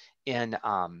seeing in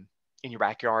your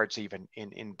backyards, even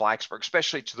in Blacksburg,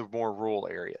 especially to the more rural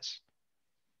areas.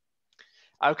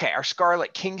 Okay, our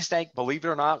scarlet king snake, believe it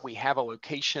or not, we have a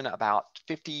location about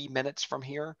 50 minutes from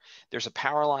here. There's a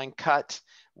power line cut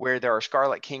where there are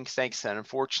scarlet king snakes, and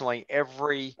unfortunately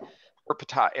every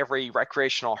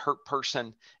recreational herp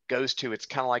person goes to. It's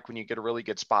kind of like when you get a really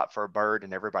good spot for a bird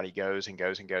and everybody goes and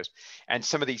goes and goes. And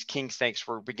some of these king snakes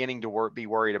were beginning to be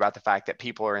worried about the fact that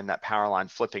people are in that power line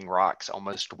flipping rocks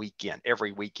almost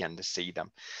every weekend to see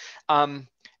them.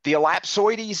 The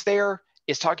Elapsoides there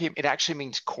is talking, it actually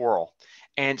means coral.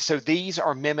 And so these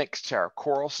are mimics to our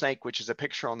coral snake, which is a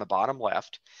picture on the bottom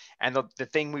left. And the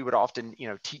thing we would often,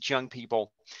 teach young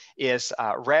people is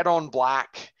red on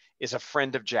black is a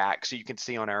friend of Jack. So you can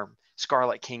see on our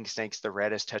scarlet king snakes, the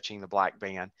red is touching the black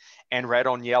band, and red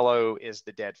on yellow is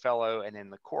the dead fellow. And in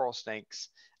the coral snakes,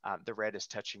 the red is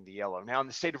touching the yellow. Now in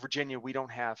the state of Virginia, we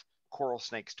don't have coral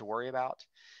snakes to worry about.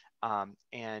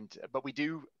 But we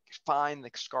do find the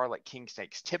scarlet king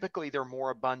snakes. Typically, they're more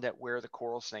abundant where the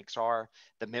coral snakes are.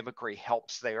 The mimicry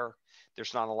helps there.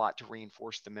 There's not a lot to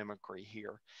reinforce the mimicry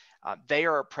here. They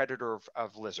are a predator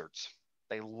of lizards.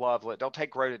 They love it. They'll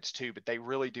take rodents too, but they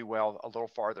really do well a little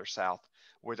farther south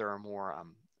where there are more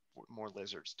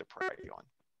lizards to prey on.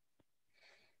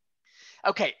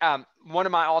 Okay, one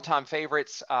of my all-time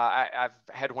favorites, I've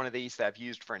had one of these that I've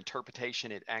used for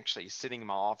interpretation. It actually is sitting in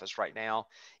my office right now.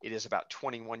 It is about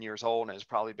 21 years old and has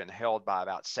probably been held by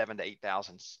about 7,000 to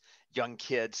 8,000 young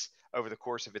kids over the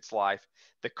course of its life.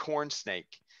 The corn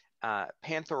snake,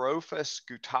 Pantherophis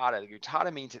guttata.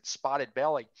 Guttata means it's spotted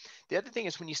belly. The other thing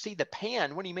is when you see the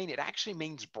pan, what do you mean? It actually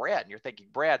means bread. And you're thinking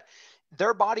bread.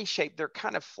 Their body shape, they're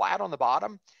kind of flat on the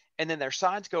bottom, and then their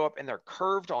sides go up and they're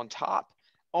curved on top,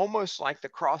 almost like the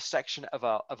cross section of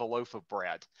a loaf of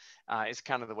bread is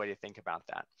kind of the way to think about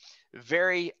that.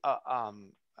 Very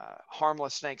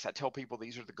harmless snakes. I tell people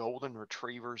these are the golden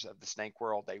retrievers of the snake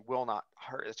world. They will not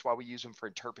hurt. That's why we use them for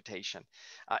interpretation.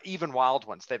 Even wild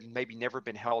ones, they've maybe never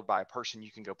been held by a person.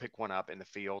 You can go pick one up in the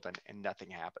field and nothing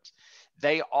happens.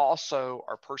 They also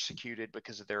are persecuted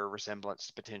because of their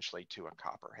resemblance potentially to a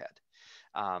copperhead.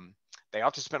 They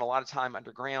often spend a lot of time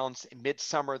underground. In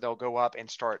midsummer, they'll go up and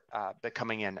start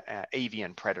becoming an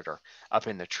avian predator up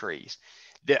in the trees.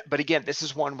 But again, this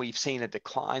is one we've seen a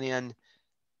decline in,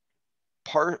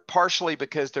 partially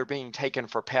because they're being taken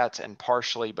for pets and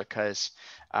partially because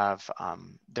of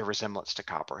their resemblance to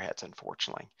copperheads,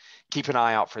 unfortunately. Keep an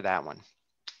eye out for that one.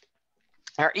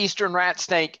 Our eastern rat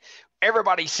snake,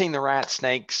 everybody's seen the rat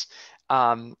snakes.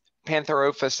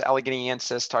 Pantherophis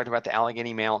allegheniensis, talking about the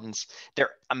Allegheny Mountains.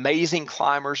 They're amazing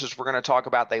climbers, as we're going to talk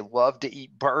about. They love to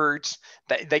eat birds.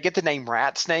 They get the name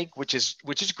rat snake, which is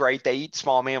great. They eat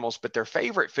small mammals, but their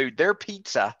favorite food, their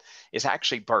pizza, is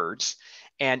actually birds.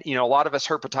 And, a lot of us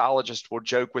herpetologists will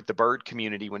joke with the bird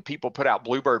community when people put out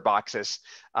bluebird boxes,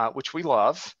 which we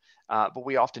love. but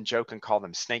we often joke and call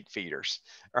them snake feeders,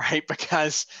 right?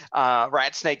 Because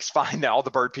rat snakes find that all the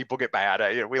bird people get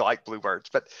bad. We like bluebirds,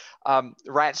 but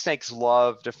rat snakes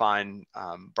love to find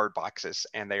bird boxes,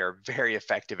 and they are very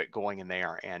effective at going in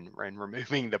there and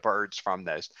removing the birds from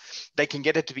those. They can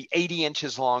get it to be 80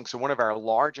 inches long, so one of our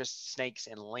largest snakes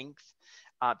in length.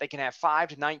 They can have 5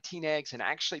 to 19 eggs, and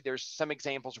actually there's some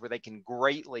examples where they can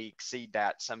greatly exceed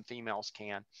that. Some females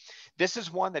can. This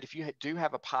is one that if you do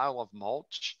have a pile of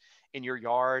mulch in your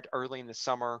yard early in the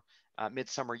summer,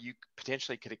 midsummer, you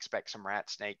potentially could expect some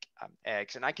rat snake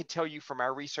eggs. And I can tell you from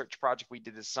our research project we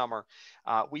did this summer,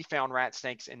 we found rat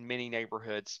snakes in many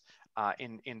neighborhoods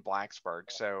in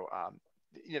Blacksburg. So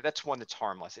that's one that's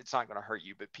harmless. It's not going to hurt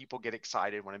you, but people get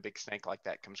excited when a big snake like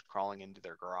that comes crawling into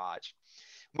their garage.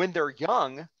 When they're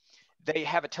young, they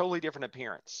have a totally different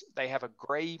appearance. They have a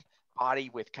gray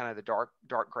body with kind of the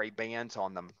dark gray bands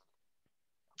on them.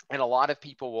 And a lot of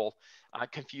people will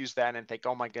confuse that and think,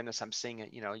 oh my goodness, I'm seeing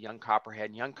a young copperhead.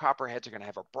 And young copperheads are going to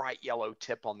have a bright yellow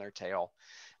tip on their tail.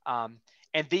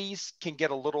 And these can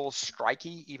get a little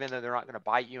striky, even though they're not going to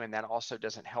bite you. And that also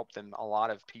doesn't help them. A lot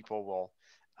of people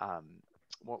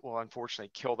will unfortunately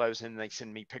kill those, and they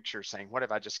send me pictures saying, what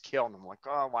have I just killed? And I'm like,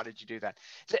 oh, why did you do that?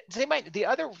 The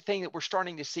other thing that we're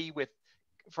starting to see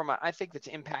I think that's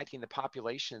impacting the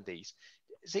population of these,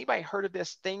 has anybody heard of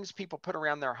this? Things people put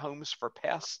around their homes for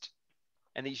pests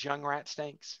and these young rat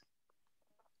snakes?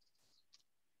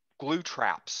 Glue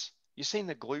traps. You seen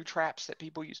the glue traps that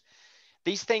people use?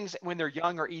 These things, when they're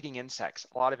young, are eating insects,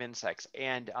 a lot of insects.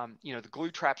 And, the glue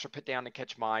traps are put down to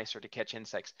catch mice or to catch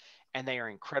insects. And they are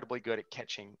incredibly good at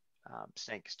catching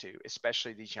snakes too,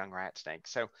 especially these young rat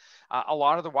snakes. So a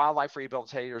lot of the wildlife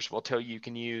rehabilitators will tell you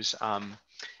can use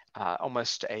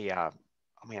almost I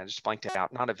just blanked it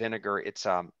out, not a vinegar. It's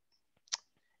an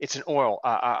oil,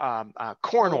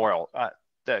 corn oil,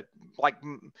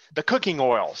 the cooking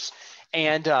oils.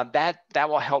 And that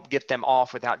will help get them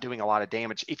off without doing a lot of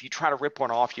damage. If you try to rip one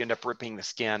off, you end up ripping the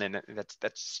skin, and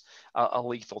that's a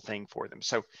lethal thing for them.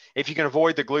 So if you can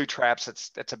avoid the glue traps,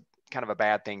 that's a kind of a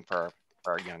bad thing for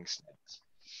our young snakes.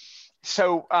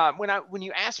 So when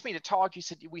you asked me to talk, you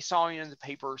said we saw you in the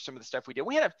paper some of the stuff we did.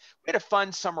 We had a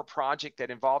fun summer project that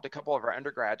involved a couple of our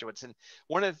undergraduates, and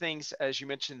one of the things, as you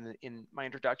mentioned in my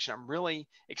introduction, I'm really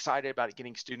excited about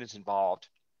getting students involved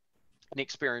in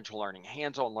experiential learning,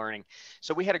 hands-on learning.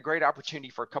 So we had a great opportunity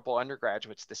for a couple of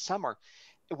undergraduates this summer.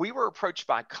 We were approached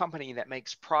by a company that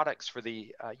makes products for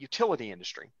the utility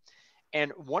industry.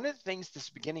 And one of the things that's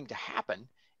beginning to happen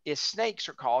is snakes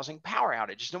are causing power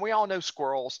outages. And we all know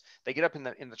squirrels, they get up in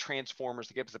the transformers,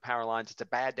 they get up to the power lines. It's a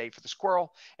bad day for the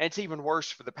squirrel, and it's even worse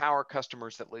for the power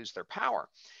customers that lose their power.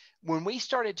 When we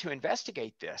started to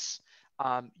investigate this,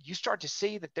 you start to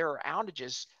see that there are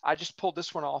outages. I just pulled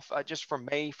this one off just from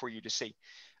May for you to see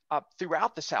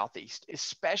throughout the Southeast,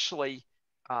 especially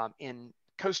in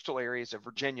coastal areas of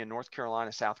Virginia, North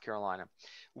Carolina, South Carolina,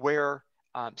 where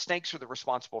snakes are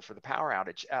responsible for the power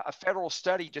outage. A federal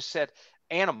study just said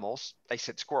animals, they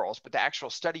said squirrels, but the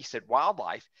actual study said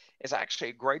wildlife is actually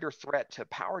a greater threat to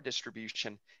power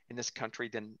distribution in this country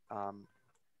than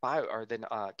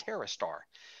TerraStar.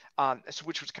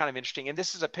 Which was kind of interesting. And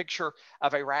this is a picture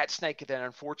of a rat snake that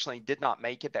unfortunately did not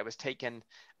make it. That was taken,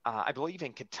 I believe,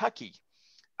 in Kentucky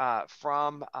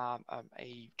from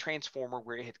a transformer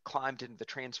where it had climbed into the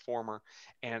transformer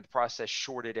and in the process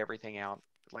shorted everything out,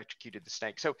 electrocuted the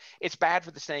snake. So it's bad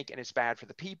for the snake and it's bad for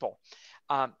the people.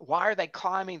 Why are they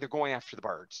climbing? They're going after the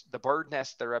birds. The bird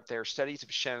nests that are up there. Studies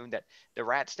have shown that the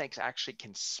rat snakes actually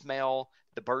can smell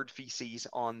the bird feces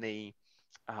on the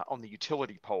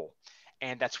utility pole.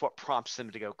 And that's what prompts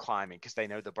them to go climbing, because they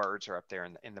know the birds are up there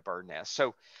in the bird nest.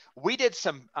 So we did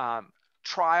some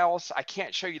trials. I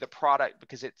can't show you the product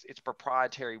because it's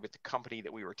proprietary with the company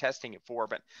that we were testing it for.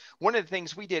 But one of the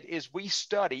things we did is we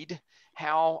studied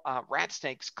how rat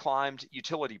snakes climbed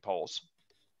utility poles.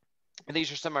 And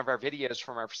these are some of our videos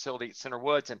from our facility at Center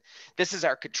Woods. And this is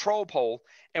our control pole.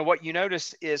 And what you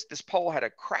notice is this pole had a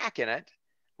crack in it,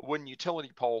 a wooden utility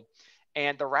pole.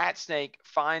 And the rat snake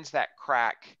finds that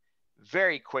crack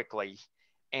very quickly,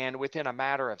 and within a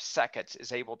matter of seconds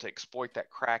is able to exploit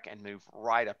that crack and move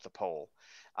right up the pole.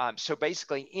 So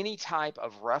basically any type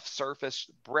of rough surface,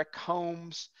 brick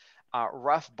homes,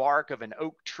 rough bark of an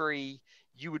oak tree,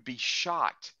 you would be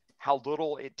shocked how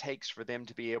little it takes for them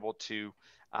to be able to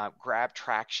grab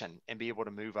traction and be able to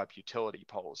move up utility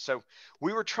poles. So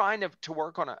we were trying to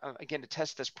work on, again, to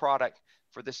test this product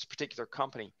for this particular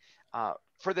company.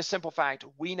 For the simple fact,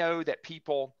 we know that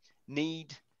people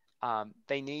need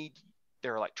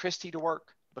their electricity to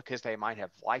work. because they might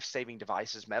have life-saving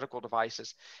devices, medical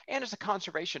devices, and as a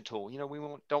conservation tool. You know, we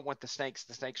don't want the snakes.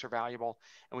 The snakes are valuable,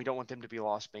 and we don't want them to be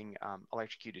lost being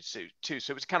electrocuted too.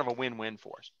 So it's kind of a win-win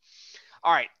for us.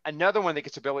 All right, another one that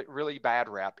gets a really bad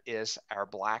rep is our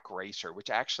black racer, which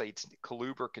actually it's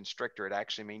Coluber constrictor. It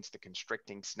actually means the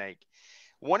constricting snake.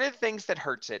 One of the things that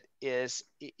hurts it is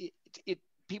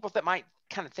people that might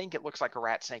kind of think it looks like a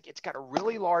rat snake. It's got a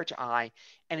really large eye,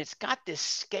 and it's got this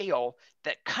scale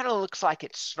that kind of looks like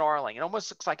it's snarling. It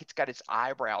almost looks like it's got its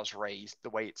eyebrows raised the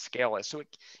way its scale is. So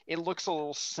it looks a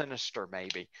little sinister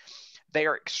maybe. They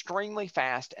are extremely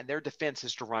fast, and their defense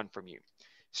is to run from you.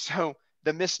 So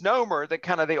the misnomer, that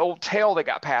kind of the old tale that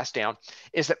got passed down,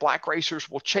 is that black racers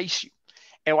will chase you.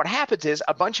 And what happens is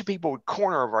a bunch of people would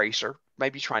corner a racer,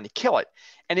 maybe trying to kill it,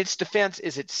 and its defense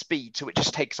is its speed, so it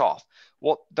just takes off.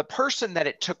 Well, the person that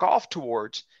it took off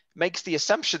towards makes the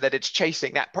assumption that it's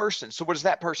chasing that person. So what does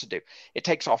that person do? It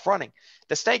takes off running.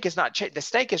 The snake is not the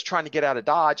snake is trying to get out of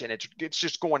dodge, and it's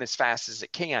just going as fast as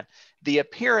it can. The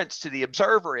appearance to the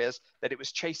observer is that it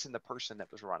was chasing the person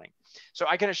that was running. So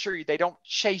I can assure you, they don't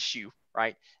chase you,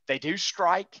 right? They do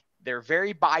strike. They're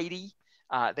very bitey.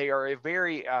 They are a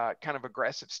very kind of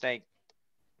aggressive snake.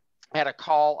 I had a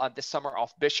call this summer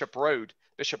off Bishop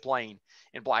Lane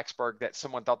in Blacksburg, that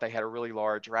someone thought they had a really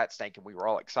large rat snake, and we were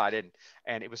all excited.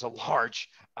 And it was a large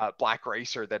black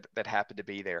racer that happened to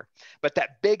be there. But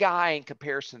that big eye in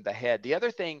comparison to the head. The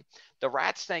other thing, the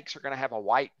rat snakes are going to have a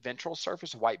white ventral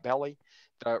surface, a white belly.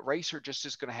 The racer just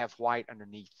is going to have white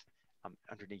underneath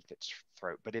its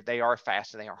throat. But they are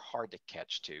fast, and they are hard to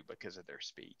catch too because of their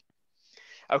speed.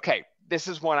 Okay, this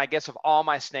is one, I guess, of all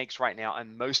my snakes right now,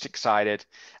 I'm most excited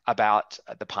about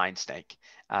the pine snake,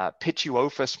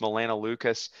 Pituophis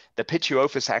melanoleucus. The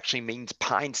Pituophis actually means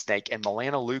pine snake, and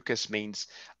melanoleucus means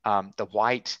the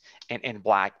white and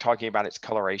black, talking about its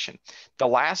coloration. The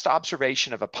last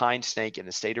observation of a pine snake in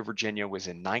the state of Virginia was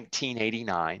in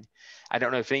 1989. I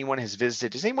don't know if anyone has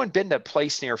visited. Has anyone been to a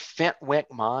place near Fentwick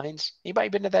Mines? Anybody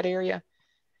been to that area?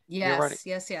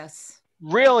 Yes.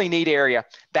 Really neat area.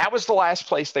 That was the last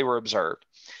place they were observed.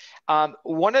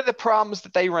 One of the problems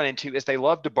that they run into is they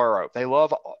love to burrow. They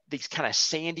love these kind of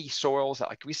sandy soils that,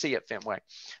 like we see at Fentwick.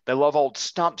 They love old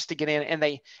stumps to get in, and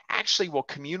they actually will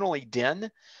communally den.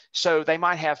 So they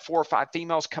might have 4 or 5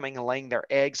 females coming and laying their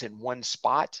eggs in one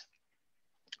spot.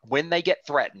 When they get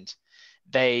threatened,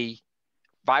 they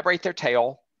vibrate their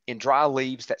tail in dry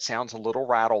leaves that sounds a little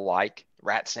rattle-like.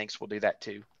 Rat snakes will do that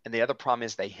too. And the other problem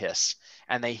is they hiss,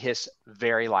 and they hiss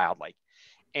very loudly.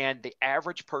 And the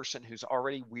average person who's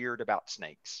already weird about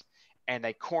snakes, and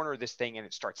they corner this thing and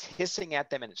it starts hissing at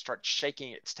them and it starts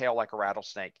shaking its tail like a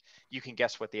rattlesnake, you can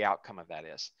guess what the outcome of that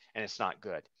is. And it's not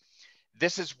good.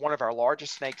 This is one of our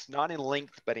largest snakes, not in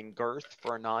length, but in girth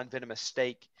for a non-venomous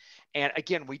snake. And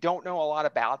again, we don't know a lot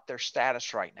about their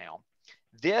status right now.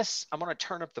 This, I'm going to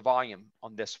turn up the volume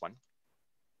on this one.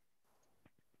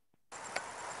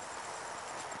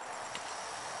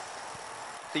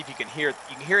 See if you can hear it.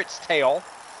 You can hear its tail.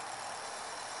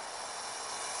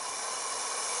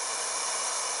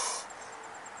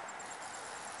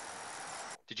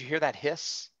 Did you hear that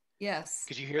hiss? Yes.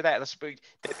 Could you hear that?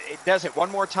 It does it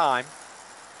one more time.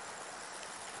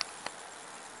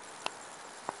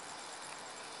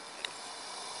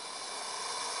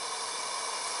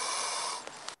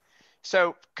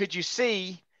 So could you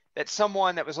see that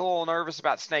someone that was a little nervous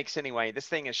about snakes anyway, this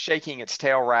thing is shaking its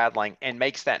tail, rattling, and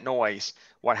makes that noise,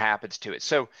 what happens to it?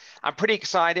 So I'm pretty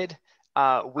excited.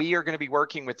 We are going to be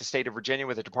working with the state of Virginia,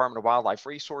 with the Department of Wildlife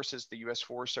Resources, the U.S.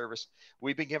 Forest Service.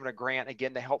 We've been given a grant,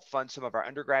 again, to help fund some of our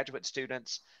undergraduate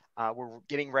students. We're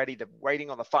getting ready to waiting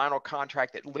on the final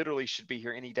contract that literally should be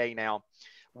here any day now.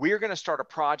 We're going to start a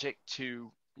project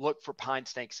to look for pine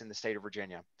snakes in the state of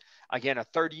Virginia. Again, a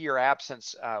 30-year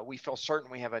absence. We feel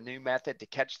certain we have a new method to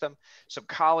catch them. Some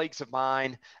colleagues of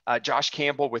mine, Josh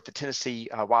Campbell with the Tennessee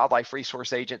Wildlife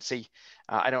Resource Agency.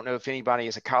 I don't know if anybody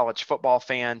is a college football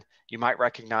fan. You might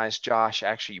recognize Josh.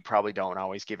 Actually, you probably don't. I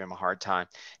always give him a hard time.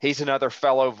 He's another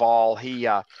fellow Vol. He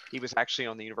was actually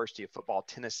on the University of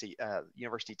Tennessee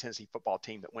football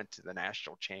team that went to the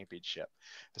national championship.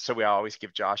 So we always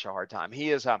give Josh a hard time.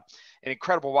 He is an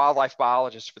incredible wildlife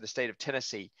biologist for the state of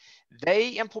Tennessee. They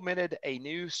implemented a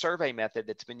new survey method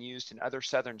that's been used in other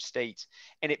southern states,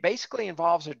 and it basically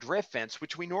involves a drift fence,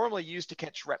 which we normally use to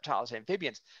catch reptiles and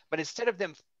amphibians. But instead of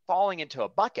them falling into a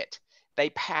bucket, they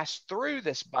pass through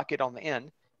this bucket on the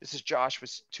end. This is Josh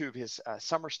with 2 of his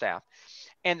summer staff.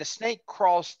 And the snake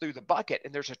crawls through the bucket,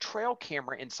 and there's a trail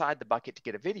camera inside the bucket to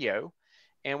get a video.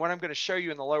 And what I'm going to show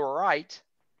you in the lower right,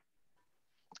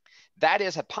 That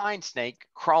is a pine snake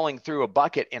crawling through a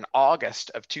bucket in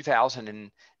August of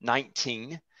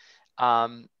 2019,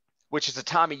 which is a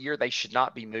time of year they should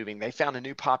not be moving. They found a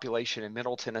new population in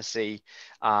Middle Tennessee,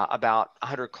 about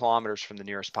 100 kilometers from the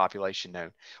nearest population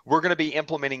known. We're going to be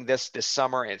implementing this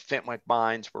summer at Fenwick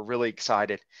Mines. We're really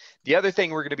excited. The other thing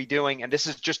we're going to be doing, and this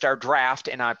is just our draft,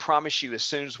 and I promise you as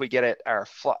soon as we get it, our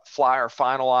flyer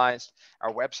finalized,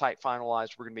 our website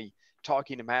finalized, we're going to be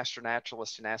talking to master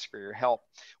naturalists and ask for your help.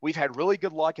 We've had really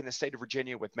good luck in the state of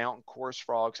Virginia with mountain chorus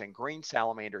frogs and green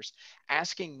salamanders,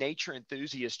 asking nature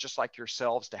enthusiasts just like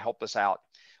yourselves to help us out.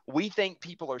 We think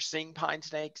people are seeing pine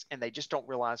snakes and they just don't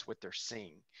realize what they're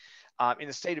seeing. In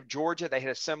the state of Georgia, they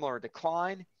had a similar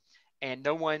decline and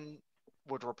no one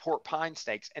would report pine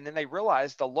snakes. And then they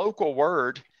realized the local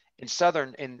word in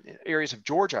areas of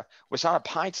Georgia was not a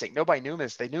pine snake. Nobody knew them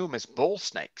as, they knew them as bull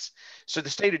snakes. So the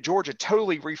state of Georgia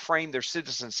totally reframed their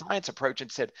citizen science approach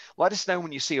and said, let us know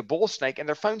when you see a bull snake, and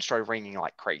their phones started ringing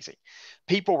like crazy.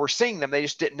 People were seeing them, they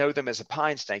just didn't know them as a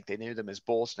pine snake. They knew them as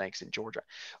bull snakes in Georgia.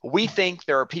 We think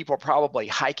there are people probably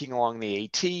hiking along the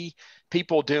AT,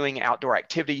 people doing outdoor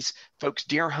activities, folks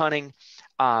deer hunting,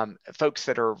 folks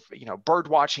that are, bird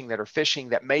watching, that are fishing,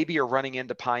 that maybe are running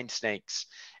into pine snakes,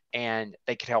 and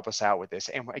they could help us out with this.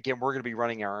 And again, we're going to be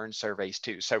running our own surveys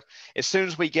too. So as soon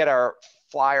as we get our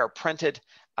flyer printed,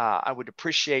 I would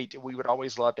appreciate, we would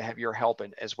always love to have your help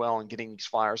as well in getting these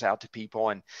flyers out to people.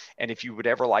 And if you would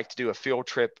ever like to do a field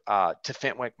trip to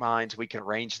Fenwick Mines, we can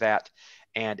arrange that.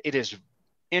 And it is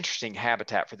interesting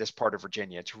habitat for this part of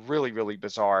Virginia. It's really, really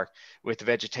bizarre with the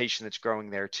vegetation that's growing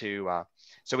there too.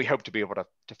 So we hope to be able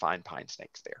to find pine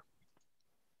snakes there.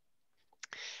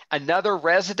 Another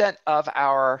resident of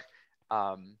our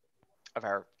kind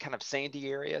of sandy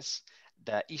areas,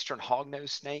 the eastern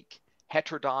hognose snake,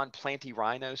 Heterodon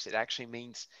plantyrhinos. It actually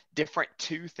means different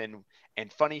tooth and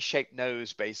funny shaped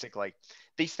nose, basically.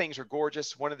 These things are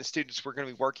gorgeous. One of the students we're going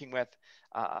to be working with,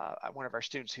 one of our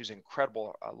students who's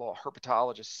incredible, a little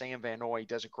herpetologist, Sam Van Noy,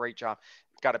 does a great job.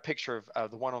 Got a picture of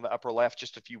the one on the upper left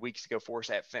just a few weeks ago for us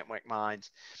at Fenwick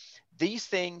Mines. These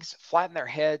things flatten their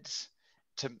heads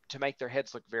to make their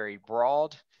heads look very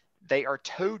broad. They are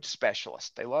toad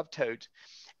specialists. They love toads.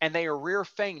 And they are rear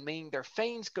fanged, meaning their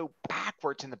fangs go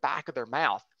backwards in the back of their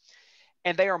mouth.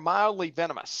 And they are mildly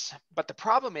venomous. But the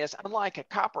problem is, unlike a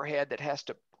copperhead that has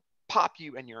to pop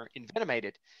you and you're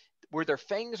envenomated, where their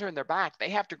fangs are in their back, they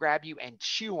have to grab you and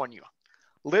chew on you.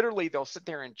 Literally, they'll sit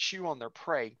there and chew on their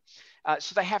prey.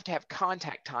 So they have to have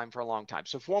contact time for a long time.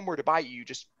 So if one were to bite you, you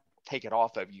just take it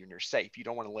off of you and you're safe. You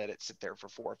don't want to let it sit there for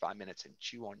 4 or 5 minutes and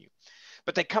chew on you.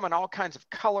 But they come in all kinds of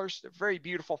colors. They're very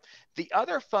beautiful. The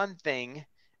other fun thing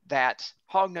that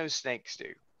hognose snakes do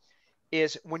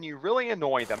is when you really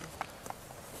annoy them,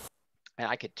 and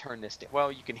I could turn this down.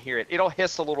 Well, you can hear it. It'll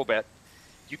hiss a little bit.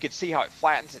 You can see how it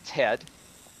flattens its head,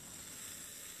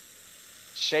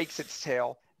 shakes its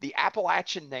tail. The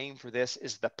Appalachian name for this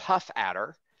is the puff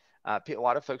adder. A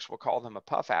lot of folks will call them a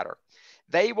puff adder.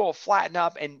 They will flatten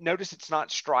up, and notice it's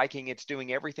not striking. It's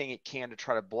doing everything it can to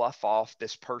try to bluff off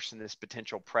this person, this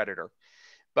potential predator.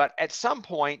 But at some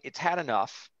point, it's had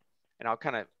enough, and I'll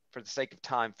kind of, for the sake of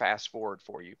time, fast forward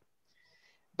for you.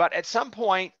 But at some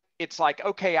point, it's like,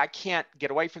 okay, I can't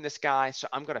get away from this guy, so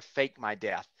I'm going to fake my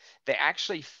death. They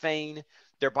actually feign.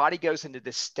 Their body goes into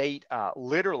this state,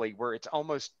 literally, where it's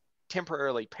almost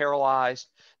temporarily paralyzed.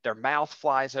 Their mouth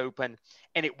flies open,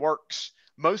 and it works.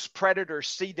 Most predators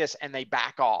see this and they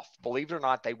back off. Believe it or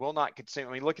not, they will not consume.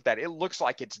 I mean, look at that. It looks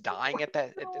like it's dying at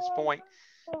this point.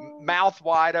 Mouth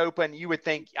wide open. You would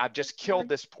think, I've just killed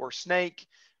this poor snake,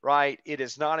 right? It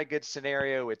is not a good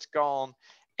scenario. It's gone.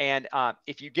 And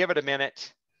if you give it a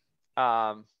minute,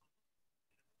 let's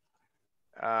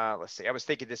see. I was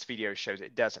thinking this video shows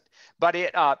it doesn't, but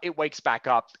it wakes back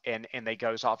up and they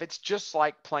goes off. It's just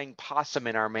like playing possum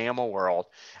in our mammal world,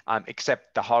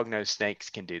 except the hognose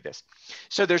snakes can do this.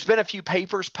 So there's been a few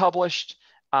papers published,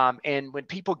 and when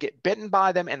people get bitten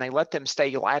by them and they let them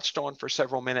stay latched on for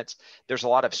several minutes, there's a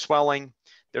lot of swelling.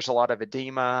 There's a lot of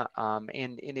edema,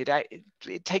 and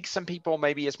it takes some people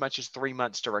maybe as much as 3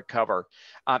 months to recover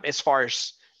as far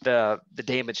as the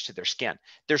damage to their skin.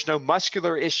 There's no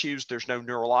muscular issues. There's no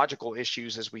neurological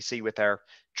issues as we see with our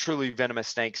truly venomous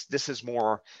snakes. This is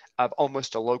more of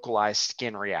almost a localized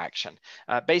skin reaction.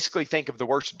 Basically, think of the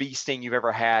worst bee sting you've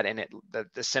ever had, and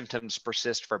the symptoms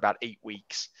persist for about 8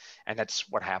 weeks. And that's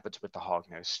what happens with the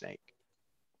hognose snake.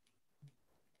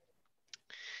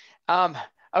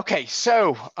 Okay,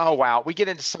 so, oh wow, we get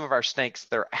into some of our snakes.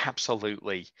 They're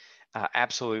absolutely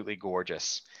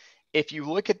gorgeous. If you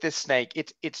look at this snake,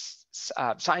 its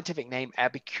scientific name,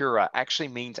 Abicura, actually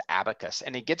means abacus.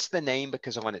 And it gets the name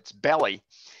because on its belly,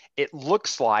 It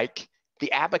looks like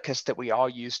the abacus that we all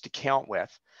use to count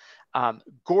with.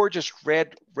 Gorgeous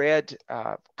red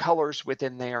colors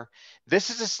within there. This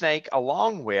is a snake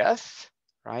along with,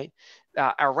 right,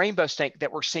 our rainbow snake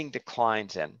that we're seeing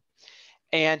declines in.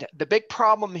 And the big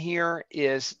problem here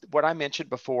is what I mentioned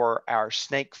before, our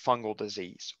snake fungal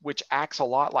disease, which acts a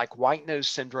lot like white nose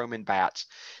syndrome in bats.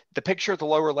 The picture at the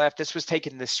lower left, this was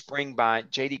taken this spring by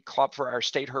J.D. Klopfer, our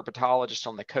state herpetologist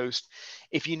on the coast.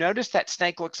 If you notice, that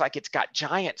snake looks like it's got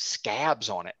giant scabs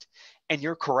on it. And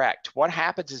you're correct. What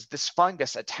happens is this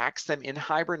fungus attacks them in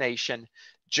hibernation,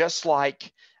 just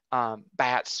like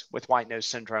bats with white nose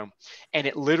syndrome. And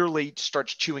it literally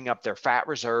starts chewing up their fat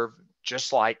reserve,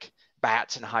 just like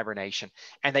bats in hibernation,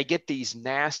 and they get these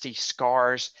nasty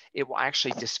scars. It will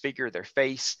actually disfigure their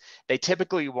face. They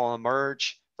typically will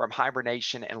emerge from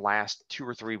hibernation and last 2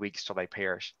 or 3 weeks till they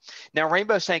perish. Now,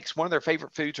 rainbow snakes, one of their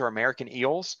favorite foods are American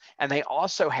eels, and they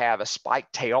also have a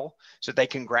spiked tail so they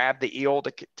can grab the eel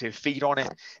to feed on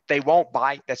it. They won't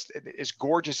bite. That's as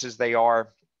gorgeous as they are.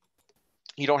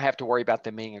 You don't have to worry about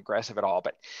them being aggressive at all.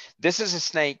 But this is a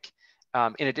snake.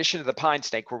 In addition to the pine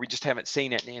snake, where we just haven't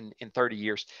seen it in 30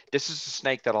 years, this is a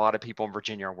snake that a lot of people in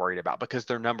Virginia are worried about because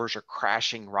their numbers are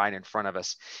crashing right in front of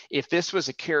us. If this was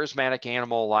a charismatic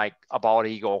animal like a bald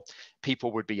eagle,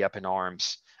 people would be up in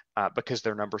arms because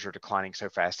their numbers are declining so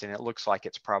fast, and it looks like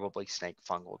it's probably snake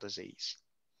fungal disease.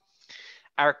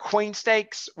 Our queen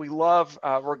snakes, we love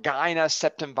Regina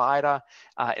septemvita.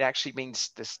 It actually means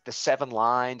the 7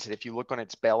 lines. And if you look on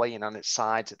its belly and on its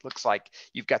sides, it looks like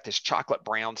you've got this chocolate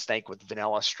brown snake with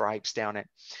vanilla stripes down it.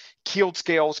 Keeled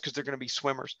scales, because they're going to be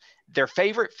swimmers. Their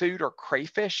favorite food are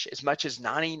crayfish. As much as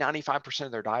 90–95%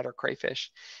 of their diet are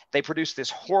crayfish. They produce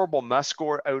this horrible musk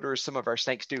odor, as some of our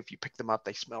snakes do. If you pick them up,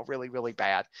 they smell really, really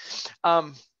bad.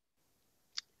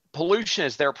 Pollution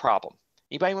is their problem.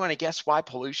 Anybody want to guess why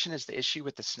pollution is the issue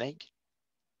with the snake?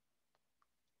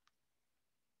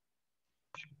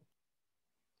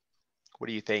 What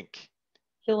do you think?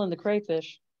 Killing the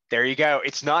crayfish. There you go.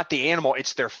 It's not the animal,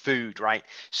 it's their food, right?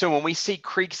 So when we see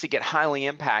creeks that get highly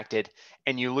impacted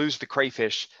and you lose the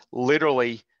crayfish,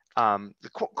 literally, the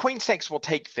queen snakes will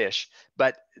take fish,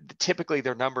 but typically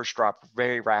their numbers drop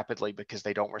very rapidly because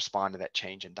they don't respond to that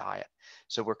change in diet.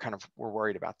 So we're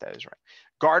worried about those, right?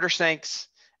 Garter snakes.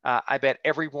 I bet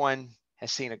everyone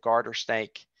has seen a garter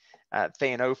snake,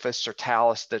 Thainophis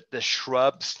sertalis, the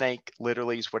shrub snake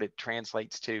literally is what it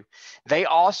translates to. They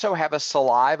also have a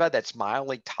saliva that's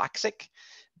mildly toxic,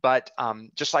 but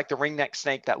just like the ringneck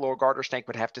snake, that little garter snake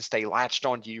would have to stay latched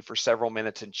onto you for several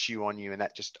minutes and chew on you, and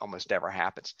that just almost never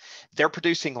happens. They're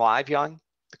producing live young.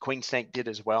 The queen snake did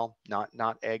as well,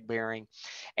 not egg bearing.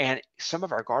 And some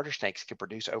of our garter snakes can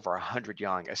produce over 100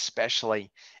 young,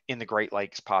 especially in the Great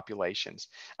Lakes populations.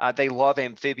 They love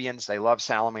amphibians, they love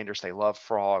salamanders, they love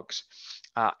frogs.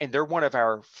 And they're one of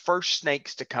our first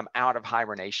snakes to come out of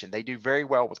hibernation. They do very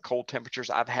well with cold temperatures.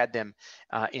 I've had them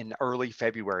in early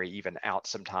February, even out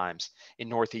sometimes in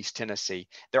Northeast Tennessee.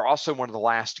 They're also one of the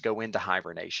last to go into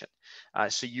hibernation.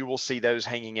 So you will see those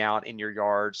hanging out in your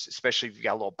yards, especially if you've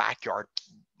got a little backyard,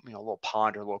 a little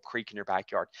pond or a little creek in your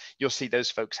backyard. You'll see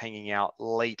those folks hanging out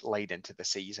late into the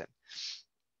season.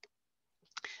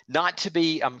 Not to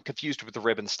be confused with the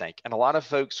ribbon snake. And a lot of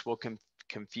folks will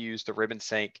confuse the ribbon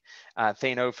snake,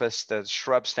 Thainophis, the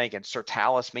shrub snake, and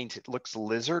sertalis means it looks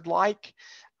lizard-like,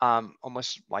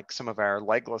 almost like some of our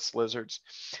legless lizards.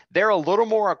 They're a little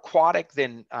more aquatic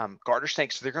than garter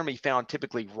snakes, so they're going to be found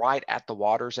typically right at the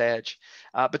water's edge,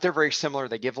 but they're very similar.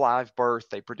 They give live birth.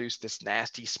 They produce this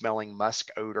nasty smelling musk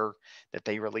odor that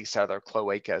they release out of their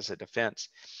cloaca as a defense.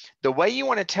 The way you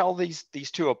want to tell these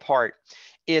two apart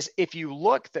is if you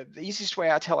look, the easiest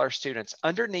way I tell our students,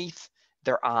 underneath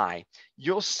their eye,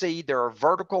 you'll see there are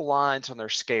vertical lines on their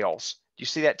scales. You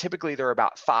see that typically there are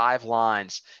about 5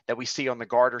 lines that we see on the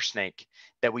garter snake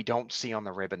that we don't see on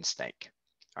the ribbon snake,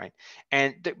 right?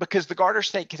 And because the garter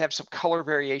snake can have some color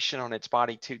variation on its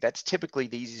body too, that's typically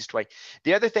the easiest way.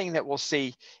 The other thing that we'll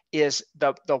see is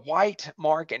the white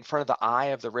mark in front of the eye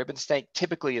of the ribbon snake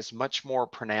typically is much more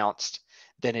pronounced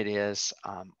than it is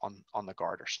on the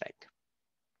garter snake.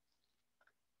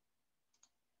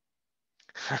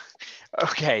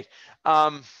 Okay,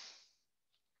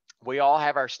 we all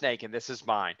have our snake, and this is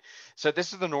mine. So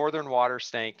this is the northern water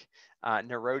snake,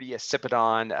 Nerodia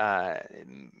cipodon,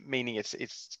 meaning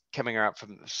it's coming out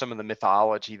from some of the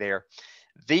mythology there.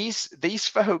 These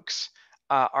folks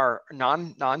are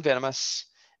non-venomous.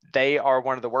 They are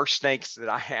one of the worst snakes that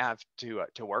I have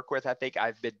to work with. I think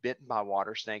I've been bitten by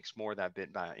water snakes more than I've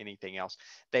been by anything else.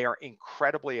 They are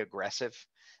incredibly aggressive.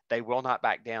 They will not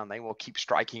back down. They will keep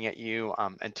striking at you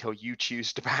until you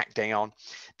choose to back down.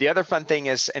 The other fun thing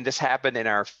is, and this happened in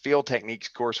our field techniques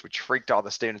course, which freaked all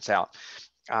the students out.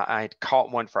 I had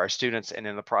caught one for our students and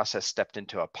in the process stepped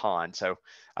into a pond. So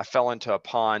I fell into a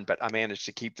pond, but I managed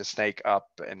to keep the snake up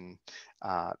and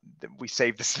we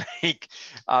saved the snake.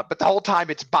 But the whole time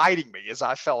it's biting me as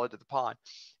I fell into the pond.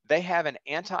 They have an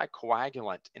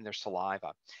anticoagulant in their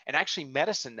saliva, and actually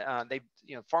medicine,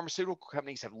 pharmaceutical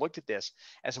companies have looked at this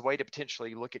as a way to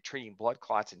potentially look at treating blood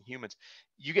clots in humans.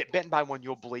 You get bitten by one,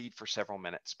 you'll bleed for several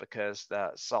minutes because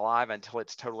the saliva, until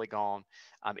it's totally gone,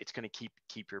 it's going to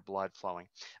keep your blood flowing.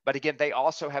 But again, they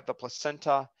also have the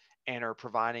placenta and are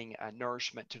providing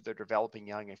nourishment to their developing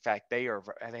young. In fact, they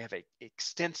have a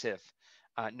extensive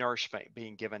nourishment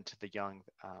being given to the young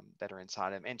that are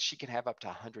inside them, and she can have up to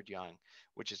 100 young,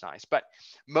 which is nice. But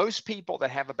most people that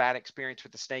have a bad experience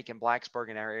with the snake in Blacksburg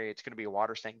in our area, it's going to be a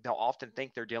water snake. They'll often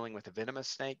think they're dealing with a venomous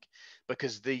snake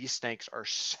because these snakes are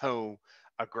so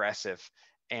aggressive,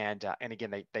 and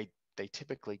again, they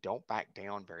typically don't back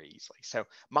down very easily. So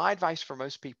my advice for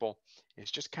most people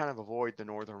is just kind of avoid the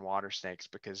northern water snakes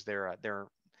because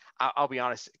I'll be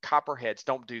honest, copperheads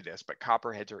don't do this, but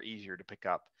copperheads are easier to pick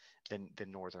up than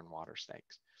northern water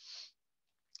snakes.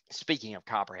 Speaking of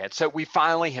copperheads, so we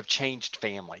finally have changed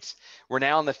families. We're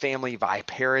now in the family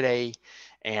Viperidae,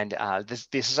 and this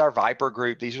is our viper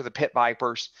group. These are the pit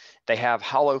vipers. They have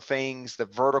hollow fangs, the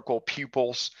vertical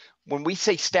pupils. When we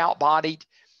say stout-bodied,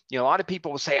 a lot of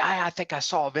people will say, I think I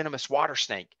saw a venomous water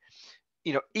snake.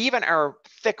 Even our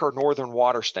thicker northern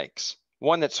water snakes,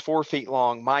 one that's 4 feet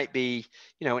long might be,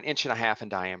 1.5 inches in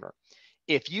diameter.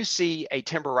 If you see a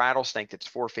timber rattlesnake that's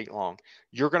 4 feet long,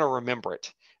 you're going to remember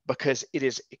it because it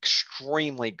is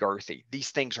extremely girthy.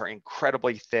 These things are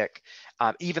incredibly thick.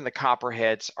 Even the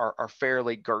copperheads are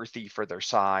fairly girthy for their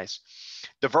size.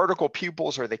 The vertical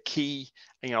pupils are the key.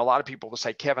 A lot of people will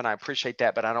say, Kevin, I appreciate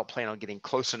that, but I don't plan on getting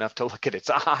close enough to look at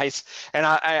its eyes. And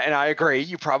I agree,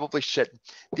 you probably shouldn't.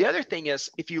 The other thing is,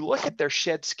 if you look at their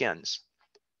shed skins,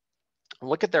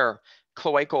 look at their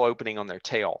cloacal opening on their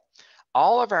tail.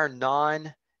 All of our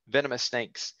non-venomous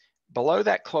snakes, below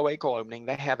that cloacal opening,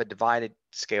 they have a divided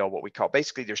scale, what we call,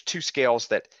 basically there's two scales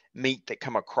that meet that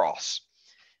come across.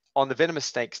 On the venomous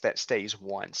snakes, that stays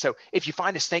one. So if you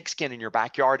find a snake skin in your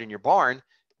backyard, in your barn,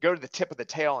 go to the tip of the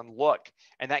tail and look,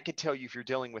 and that could tell you if you're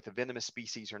dealing with a venomous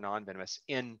species or non-venomous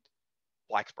in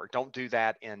Blacksburg. Don't do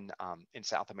that in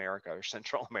South America or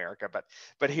Central America,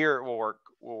 but here it will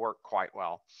work quite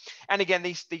well. And again,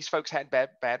 these folks had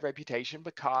bad reputation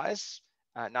because,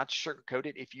 not to sugarcoat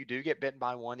it, if you do get bitten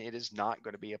by one, it is not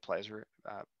going to be a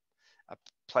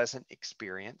pleasant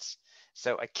experience.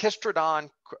 So Achistrodon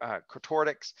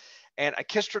crotorix, and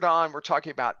Achistrodon, we're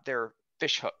talking about their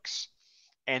fish hooks.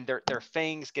 And their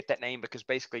fangs get that name because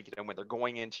basically, when they're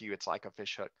going into you, it's like a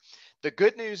fish hook. The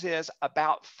good news is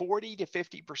about 40 to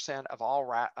 50% of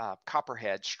all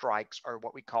copperhead strikes are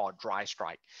what we call a dry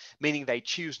strike, meaning they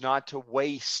choose not to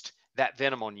waste that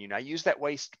venom on you. Now, use that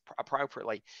waste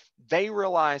appropriately. They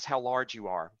realize how large you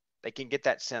are. They can get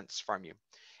that sense from you.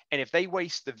 And if they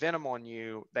waste the venom on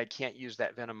you, they can't use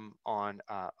that venom on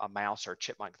a mouse or a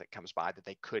chipmunk that comes by that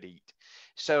they could eat.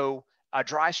 So a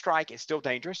dry strike is still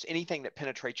dangerous. Anything that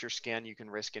penetrates your skin, you can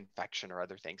risk infection or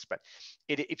other things. But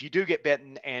if you do get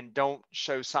bitten and don't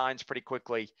show signs pretty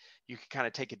quickly, you can kind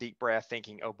of take a deep breath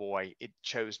thinking, oh boy, it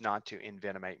chose not to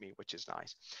envenomate me, which is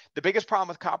nice. The biggest problem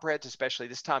with copperheads, especially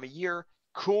this time of year,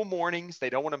 cool mornings. They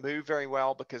don't want to move very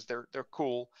well because they're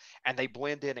cool, and they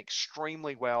blend in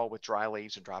extremely well with dry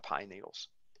leaves and dry pine needles.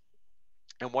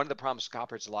 And one of the problems with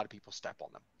copperheads, a lot of people step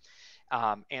on them.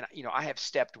 And I have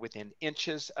stepped within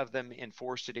inches of them in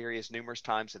forested areas numerous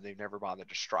times, and they've never bothered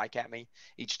to strike at me.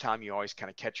 Each time you always kind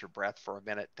of catch your breath for a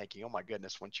minute thinking, oh my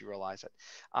goodness, once you realize it.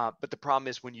 But the problem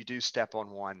is when you do step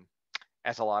on one,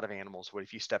 as a lot of animals would,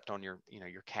 if you stepped on your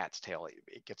cat's tail,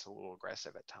 it gets a little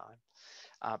aggressive at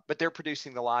times. But they're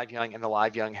producing the live young, and the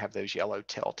live young have those yellow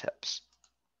tail tips.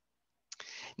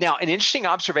 Now, an interesting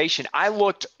observation, I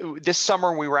looked this summer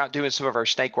when we were out doing some of our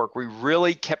snake work, we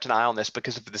really kept an eye on this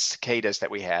because of the cicadas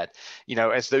that we had.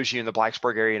 As those of you in the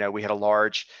Blacksburg area know, we had a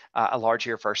large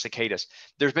year for our cicadas.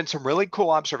 There's been some really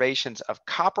cool observations of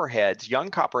copperheads,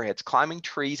 young copperheads, climbing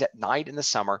trees at night in the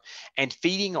summer and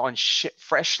feeding on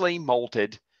freshly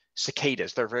molted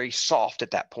cicadas. They're very soft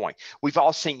at that point. We've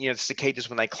all seen, the cicadas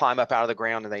when they climb up out of the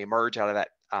ground and they emerge out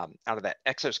of that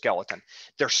exoskeleton.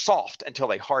 They're soft until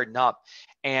they harden up,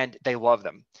 and they love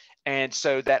them. And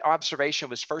so that observation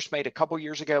was first made a couple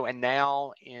years ago, and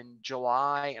now in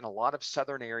July in a lot of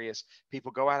southern areas,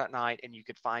 people go out at night and you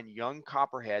could find young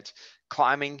copperheads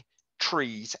climbing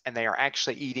trees, and they are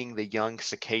actually eating the young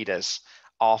cicadas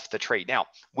off the tree. Now,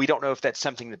 we don't know if that's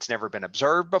something that's never been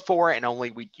observed before and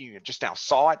only we just now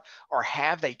saw it, or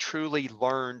have they truly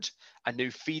learned a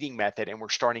new feeding method, and we're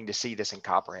starting to see this in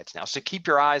copperheads now. So keep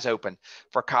your eyes open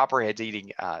for copperheads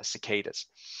eating cicadas.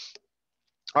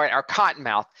 All right, our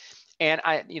cottonmouth, and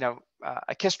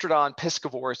Achistrodon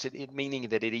piscivorus, meaning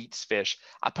that it eats fish.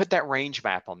 I put that range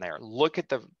map on there. Look at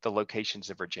the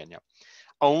locations of Virginia.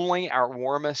 Only our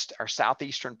warmest, our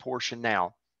southeastern portion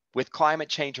now. With climate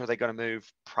change, are they going to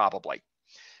move? Probably,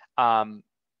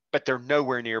 but they're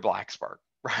nowhere near Blacksburg,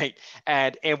 right?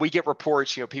 And we get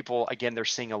reports, people, again, they're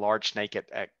seeing a large snake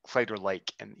at Claytor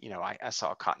Lake, and I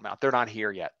saw a cottonmouth. They're not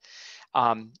here yet.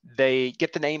 They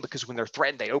get the name because when they're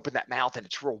threatened, they open that mouth and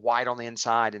it's real wide on the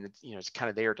inside, and it's kind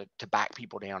of there to back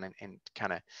people down and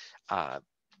kind of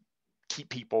keep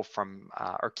people from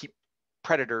or keep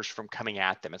predators from coming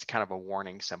at them. It's kind of a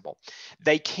warning symbol.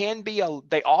 They can be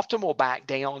they often will back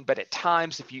down, but at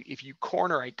times if you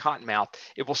corner a cottonmouth,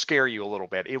 it will scare you a little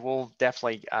bit. It will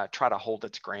definitely try to hold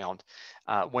its ground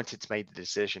once it's made the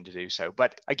decision to do so.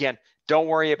 But again, don't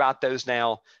worry about those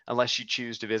now unless you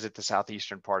choose to visit the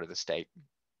southeastern part of the state.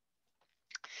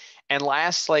 And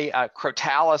lastly,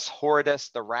 Crotalus horridus,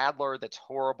 the rattler that's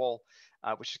horrible,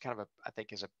 which is kind of I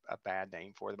think is a bad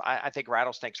name for them. I think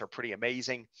rattlesnakes are pretty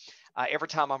amazing. Every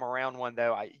time I'm around one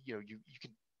though,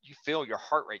 you feel your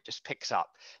heart rate just picks up.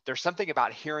 There's something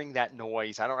about hearing that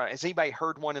noise. I don't know, has anybody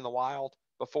heard one in the wild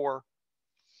before?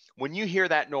 When you hear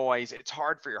that noise, it's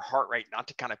hard for your heart rate not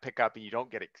to kind of pick up, and you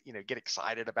don't get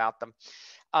excited about them.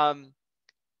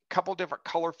 Couple different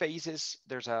color phases.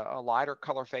 There's a lighter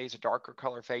color phase, a darker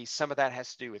color phase. Some of that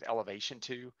has to do with elevation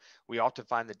too. We often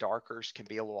find the darkers can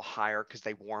be a little higher because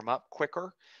they warm up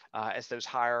quicker as those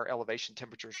higher elevation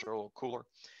temperatures are a little cooler.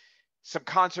 Some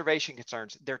conservation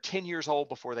concerns. They're 10 years old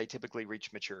before they typically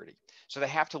reach maturity. So they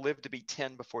have to live to be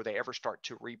 10 before they ever start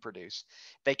to reproduce.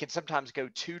 They can sometimes go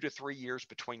 2 to 3 years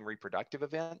between reproductive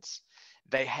events.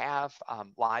 They have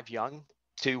live young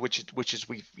too, which is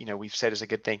we've said is a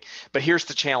good thing. But here's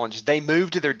the challenge. They move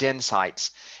to their den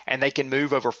sites, and they can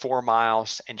move over 4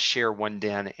 miles and share one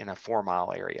den in a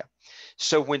 4-mile area.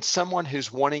 So when someone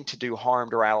who's wanting to do harm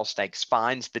to rattlesnakes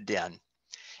finds the den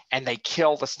and they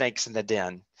kill the snakes in the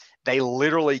den, they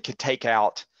literally could take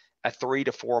out a 3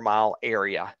 to 4 mile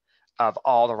area of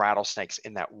all the rattlesnakes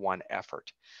in that one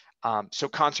effort. So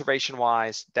conservation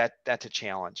wise, that's a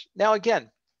challenge. Now, again,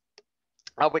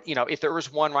 I would, if there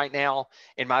was one right now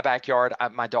in my backyard,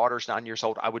 my daughter's 9 years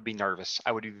old, I would be nervous.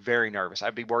 I would be very nervous.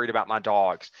 I'd be worried about my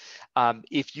dogs.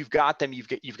 If you've got them,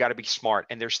 you've got to be smart.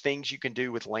 And there's things you can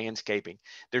do with landscaping.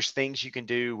 There's things you can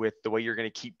do with the way you're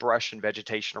going to keep brush and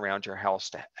vegetation around your house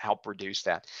to help reduce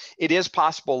that. It is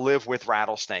possible to live with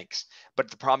rattlesnakes,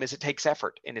 but the problem is it takes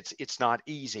effort, and it's not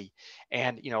easy.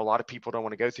 And, a lot of people don't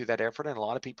want to go through that effort, and a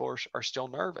lot of people are still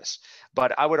nervous.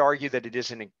 But I would argue that it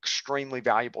is an extremely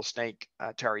valuable snake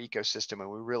to our ecosystem, and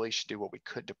we really should do what we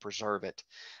could to preserve it.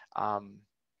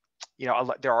 There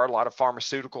are a lot of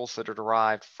pharmaceuticals that are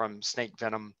derived from snake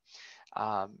venom,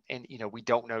 and we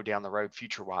don't know down the road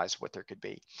future-wise what there could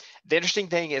be. The interesting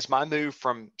thing is my move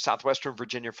from southwestern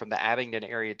Virginia, from the Abingdon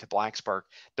area to Blacksburg.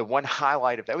 The one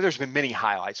highlight of that, there's been many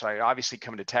highlights. So obviously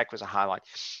coming to Tech was a highlight,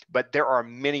 but there are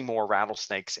many more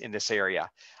rattlesnakes in this area.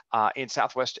 In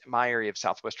my area of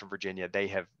southwestern Virginia, they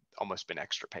have almost been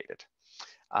extirpated.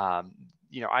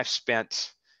 I've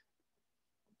spent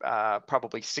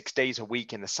probably 6 days a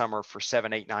week in the summer for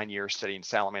 7, 8, 9 years studying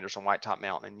salamanders on White Top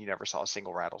Mountain, and you never saw a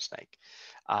single rattlesnake.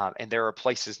 And there are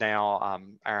places now,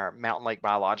 our Mountain Lake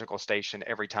Biological Station,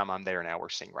 every time I'm there now, we're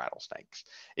seeing rattlesnakes,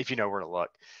 if you know where to look.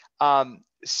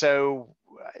 So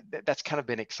that's kind of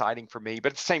been exciting for me.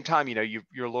 But at the same time,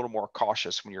 you're a little more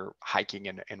cautious when you're hiking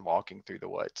and walking through the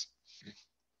woods.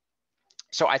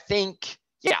 So I think,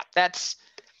 yeah, that's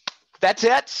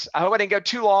it. I hope I didn't go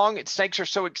too long. Snakes are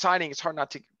so exciting. It's hard not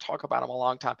to talk about them a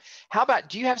long time. How about,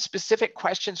 do you have specific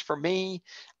questions for me?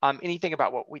 Anything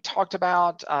about what we talked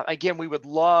about? Again, we would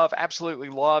absolutely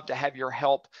love to have your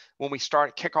help when we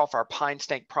kick off our pine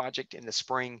snake project in the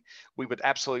spring. We would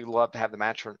absolutely love to have the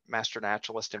master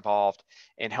naturalist involved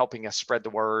in helping us spread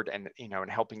the word, and and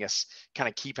helping us kind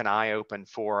of keep an eye open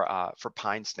for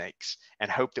pine snakes, and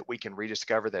hope that we can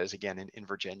rediscover those again in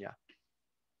Virginia.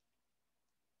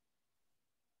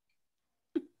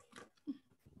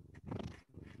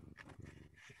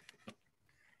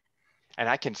 And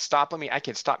I can stop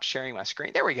sharing my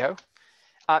screen. There we go.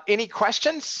 Any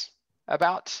questions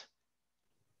about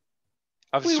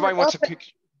If somebody wants a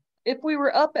picture. If we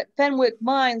were up at Fenwick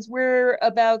Mines,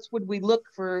 whereabouts would we look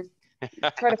for,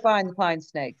 try to find the pine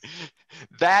snakes?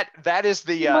 That is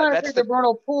the that's the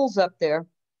vernal pools up there.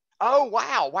 Oh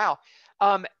wow.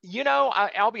 You know,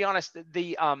 I'll be honest.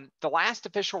 The last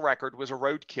official record was a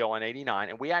roadkill in '89,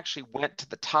 and we actually went to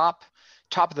the top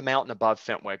of the mountain above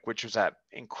Fenwick, which was that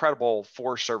incredible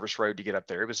Forest Service road to get up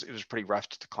there. It was pretty rough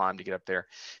to climb to get up there.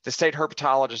 The state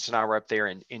herpetologist and I were up there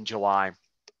in July.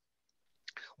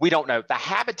 We don't know. The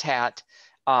habitat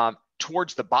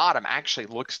towards the bottom actually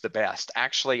looks the best.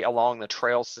 Actually, along the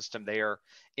trail system there,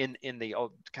 in the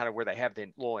kind of where they have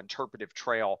the little interpretive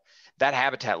trail, that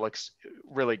habitat looks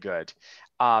really good.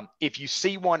 If you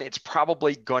see one, it's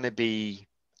probably going to be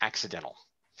accidental,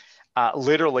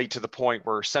 literally to the point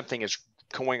where something is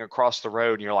going across the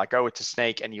road and you're like, oh, it's a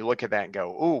snake, and you look at that and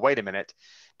go, oh, wait a minute,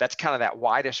 that's kind of that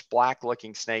whitish black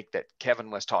looking snake that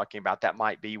Kevin was talking about. That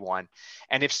might be one.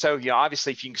 And if so, you know,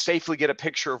 obviously if you can safely get a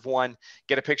picture of one,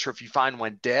 get a picture. If you find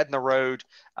one dead in the road,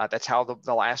 that's how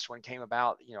the last one came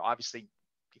about. You know, obviously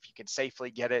if you can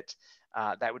safely get it,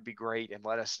 that would be great, and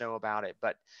let us know about it.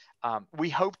 But we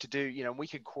hope to do, you know, we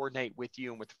can coordinate with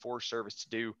you and with the Forest Service to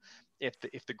do, if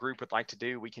the group would like to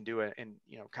do, we can do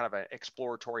kind of an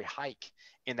exploratory hike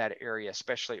in that area,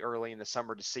 especially early in the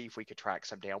summer, to see if we could track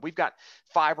some down. We've got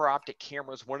fiber optic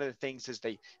cameras. One of the things is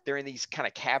they're in these kind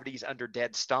of cavities under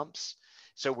dead stumps.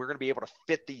 So we're going to be able to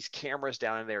fit these cameras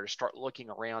down in there to start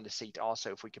looking around to see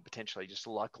also if we could potentially just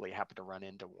luckily happen to run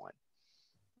into one.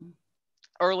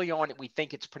 Early on, we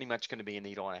think it's pretty much going to be a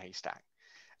needle in a haystack,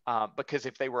 because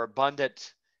if they were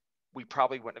abundant, we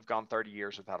probably wouldn't have gone 30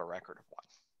 years without a record of one.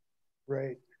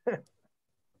 Right.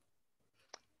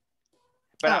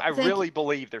 But I really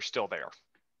believe they're still there.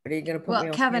 Are you going to put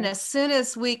well, Kevin, as soon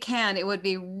as we can, it would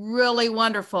be really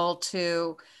wonderful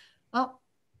to,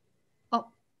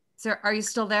 sir, are you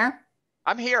still there?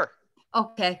 I'm here.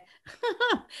 Okay.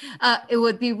 It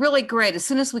would be really great as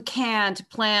soon as we can to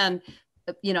plan,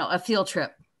 you know, a field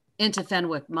trip into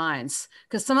Fenwick Mines,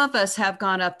 because some of us have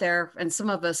gone up there, and some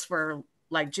of us were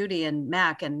like Judy and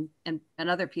Mac and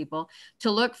other people,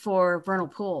 to look for vernal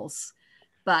pools.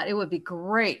 But it would be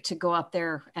great to go up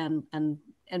there and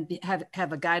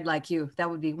have a guide like you. That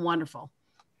would be wonderful.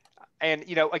 And,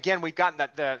 you know, again, we've gotten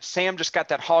Sam just got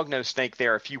that hognose snake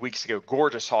there a few weeks ago,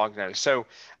 gorgeous hognose. So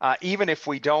even if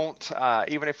we don't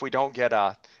get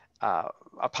a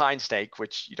pine snake,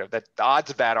 which, you know, that the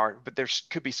odds of that aren't, but there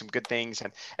could be some good things.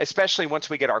 And especially once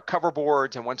we get our cover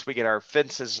boards and once we get our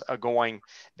fences going,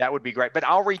 that would be great. But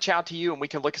I'll reach out to you and we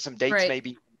can look at some dates,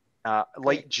 maybe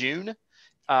late June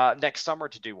next summer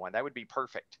to do one. That would be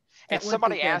perfect. And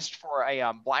somebody asked for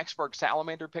a Blacksburg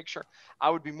salamander picture. I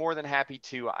would be more than happy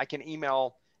to. I can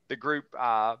email the group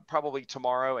probably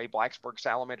tomorrow a Blacksburg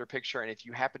salamander picture. And if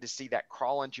you happen to see that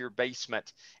crawl into your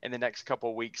basement in the next couple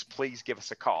of weeks, please give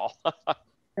us a call.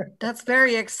 That's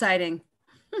very exciting.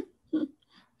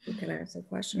 Can I ask a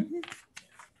question?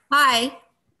 Hi.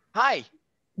 Hi.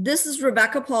 This is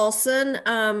Rebecca Paulson.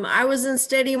 I was in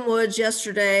Stadium Woods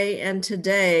yesterday and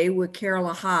today with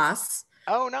Carola Haas.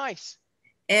 Oh, nice.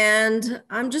 And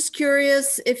I'm just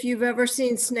curious if you've ever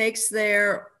seen snakes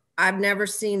there. I've never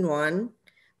seen one,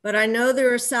 but I know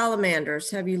there are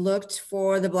salamanders. Have you looked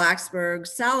for the Blacksburg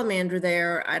salamander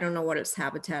there? I don't know what its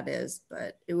habitat is,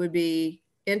 but it would be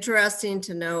interesting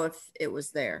to know if it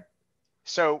was there.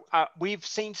 So we've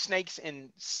seen snakes in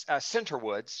Center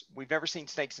Woods. We've never seen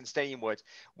snakes in Stadium Woods.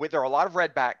 There are a lot of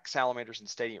redback salamanders in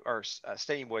Stadium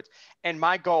Woods. And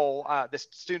my goal, the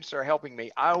students that are helping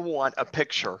me, I want a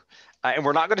picture, and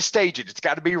we're not going to stage it. It's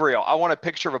got to be real. I want a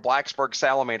picture of a Blacksburg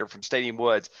salamander from Stadium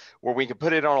Woods where we can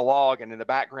put it on a log, and in the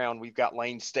background we've got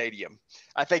Lane Stadium.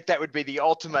 I think that would be the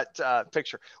ultimate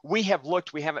picture. We have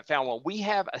looked. We haven't found one. We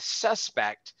have a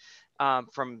suspect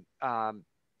from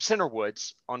Center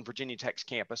Woods on Virginia Tech's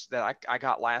campus that I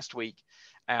got last week.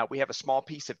 We have a small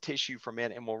piece of tissue from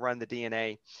it, and we'll run the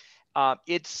DNA.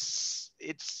 It's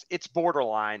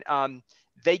borderline.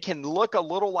 They can look a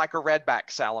little like a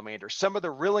redback salamander. Some of the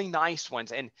really nice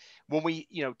ones, and when we,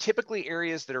 you know, typically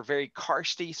areas that are very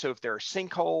karsty. So if there are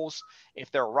sinkholes, if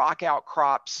there are rock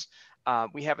outcrops,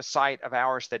 we have a site of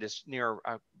ours that is near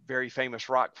a very famous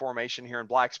rock formation here in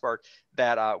Blacksburg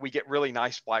that we get really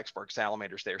nice Blacksburg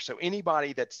salamanders there. So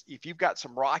anybody if you've got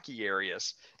some rocky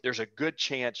areas, there's a good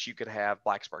chance you could have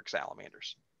Blacksburg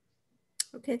salamanders.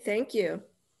 Okay, thank you.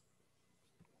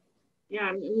 Yeah,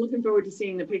 I'm looking forward to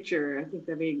seeing the picture. I think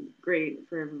that'd be great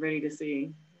for everybody to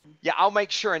see. Yeah, I'll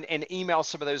make sure and email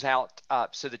some of those out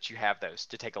so that you have those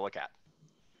to take a look at.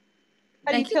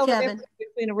 How do you tell the difference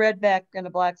between a redback and a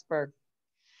Blacksburg?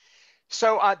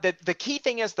 So the key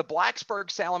thing is the Blacksburg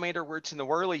salamander, where it's in the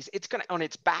whirlies, it's going to, on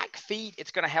its back feet,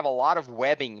 it's going to have a lot of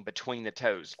webbing between the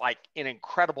toes, like an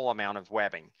incredible amount of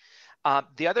webbing.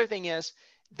 The other thing is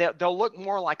they'll look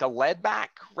more like a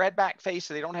redback face.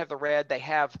 So they don't have the red. They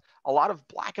have a lot of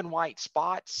black and white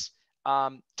spots,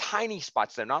 tiny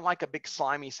spots. They're not like a big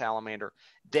slimy salamander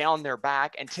down their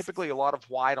back, and typically a lot of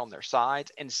white on their sides.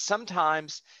 And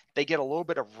sometimes they get a little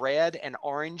bit of red and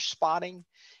orange spotting.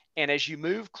 And as you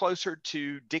move closer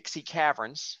to Dixie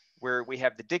Caverns, where we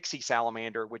have the Dixie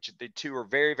salamander, which the two are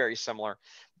very, very similar,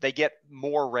 they get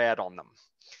more red on them.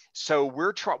 So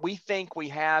we think we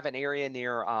have an area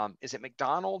near, is it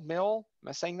McDonald Mill? Am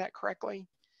I saying that correctly?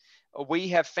 We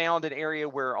have found an area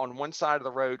where on one side of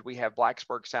the road, we have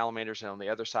Blacksburg salamanders, and on the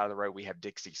other side of the road, we have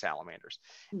Dixie salamanders.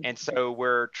 And so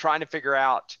we're trying to figure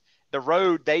out the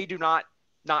road. They do not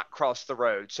cross the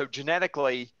road. So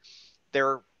genetically,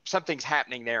 something's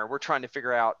happening there. We're trying to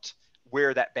figure out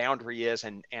where that boundary is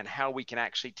and how we can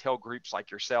actually tell groups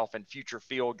like yourself and future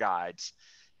field guides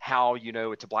how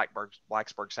it's a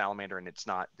Blacksburg salamander and it's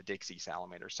not the Dixie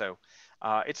salamander. So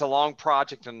it's a long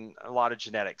project and a lot of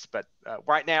genetics, but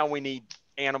right now we need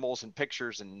animals and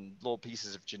pictures and little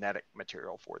pieces of genetic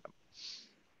material for them.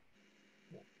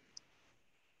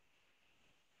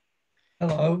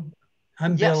 Hello,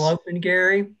 I'm Bill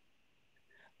Opengary.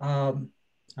 I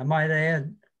might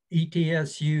add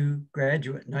ETSU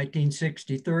graduate,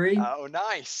 1963. Oh,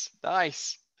 nice.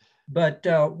 But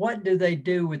what do they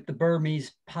do with the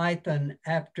Burmese python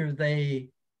after they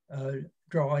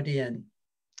draw it in?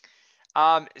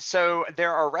 So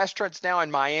there are restaurants now in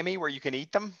Miami where you can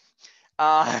eat them.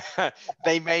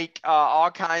 They make all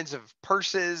kinds of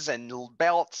purses and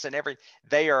belts and everything.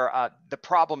 The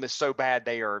problem is so bad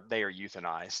they are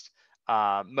euthanized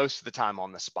most of the time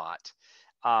on the spot.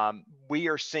 We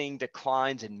are seeing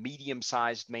declines in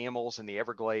medium-sized mammals in the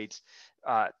Everglades,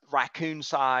 raccoon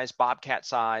size, bobcat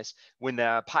size. When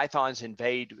the pythons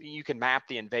invade, you can map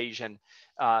the invasion.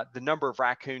 The number of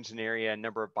raccoons in the area and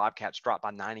number of bobcats dropped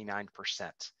by 99%.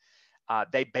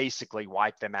 They basically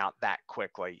wipe them out that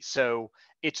quickly. So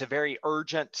it's a very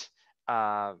urgent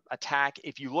attack.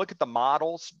 If you look at the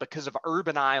models, because of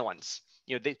urban islands,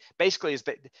 basically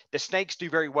the snakes do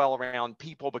very well around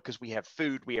people because we have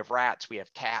food, we have rats, we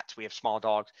have cats, we have small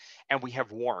dogs, and we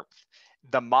have warmth.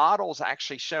 The models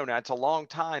actually show, now it's a long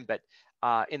time, but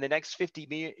in the next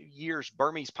 50 years,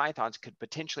 Burmese pythons could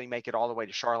potentially make it all the way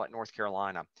to Charlotte, North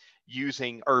Carolina,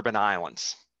 using urban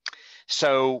islands.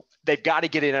 So they've got to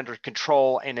get it under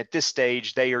control. And at this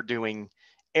stage, they are doing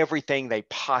everything they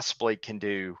possibly can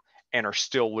do and are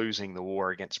still losing the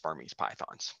war against Burmese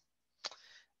pythons.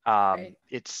 Right.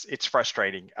 It's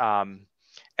frustrating. And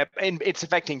it's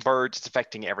affecting birds. It's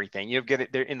affecting everything. You get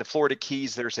it there in the Florida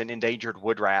Keys. There's an endangered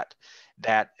wood rat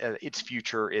that its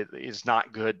future is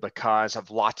not good because of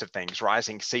lots of things: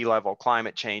 rising sea level,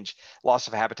 climate change, loss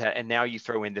of habitat, and now you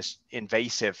throw in this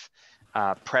invasive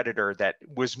predator that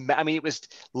was. I mean, it was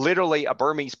literally a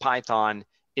Burmese python.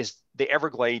 The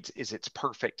Everglades is its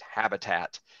perfect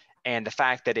habitat. And the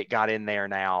fact that it got in there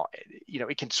now,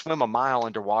 it can swim a mile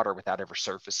underwater without ever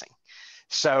surfacing.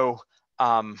 So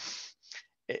the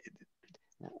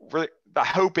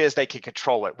hope is they can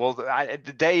control it. Well,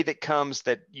 the day that comes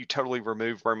that you totally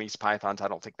remove Burmese pythons, I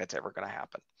don't think that's ever going to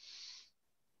happen.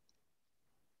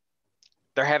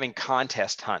 They're having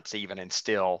contest hunts even, and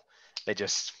still they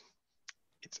just,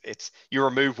 you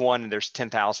remove one and there's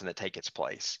 10,000 that take its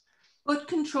place. What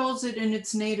controls it in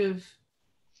its native?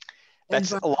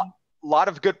 That's a lot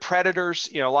of good predators,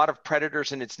 a lot of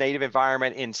predators in its native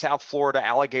environment. In South Florida,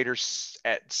 alligators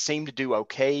seem to do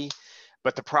okay,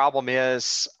 but the problem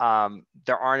is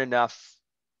there aren't enough,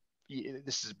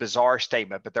 this is a bizarre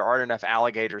statement, but there aren't enough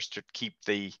alligators to keep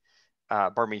the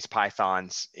Burmese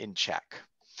pythons in check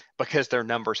because their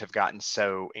numbers have gotten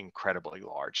so incredibly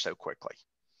large so quickly.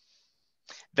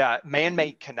 The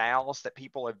man-made canals that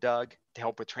people have dug to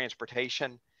help with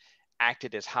transportation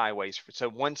acted as highways. So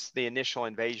once the initial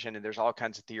invasion, and there's all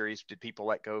kinds of theories, did people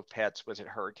let go of pets? Was it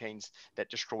hurricanes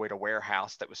that destroyed a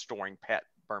warehouse that was storing pet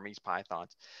Burmese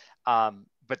pythons?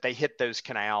 But they hit those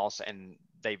canals and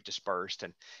they've dispersed.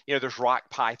 And, there's rock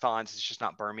pythons. It's just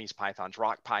not Burmese pythons.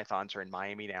 Rock pythons are in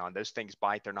Miami now, and those things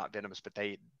bite. They're not venomous, but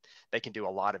they can do a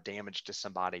lot of damage to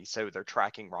somebody. So they're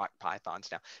tracking rock pythons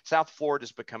now. South Florida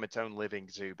has become its own living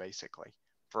zoo, basically,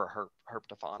 for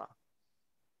herpetofauna.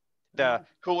 The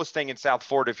coolest thing in South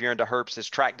Florida, if you're into herps, is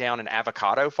track down an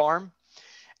avocado farm.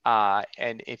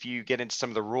 And if you get into some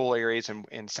of the rural areas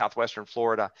in southwestern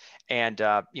Florida, and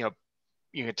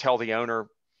you can tell the owner,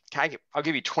 I'll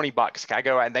give you $20. Can I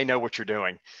go? And they know what you're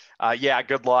doing. Yeah,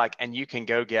 good luck. And you can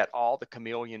go get all the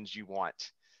chameleons you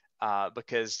want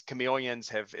because chameleons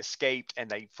have escaped and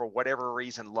they, for whatever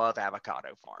reason, love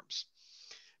avocado farms.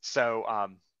 So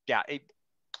yeah,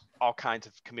 all kinds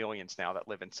of chameleons now that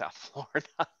live in South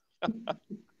Florida.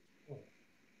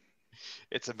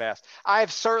 It's a mess.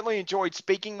 I've certainly enjoyed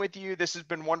speaking with you. This has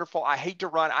been wonderful. I hate to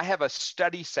run. I have a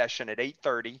study session at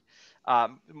 8:30.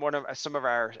 Some of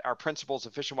our principals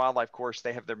of Fish and Wildlife course,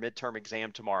 they have their midterm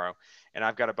exam tomorrow, and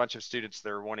I've got a bunch of students that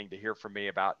are wanting to hear from me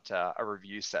about a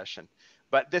review session.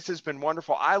 But this has been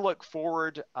wonderful. I look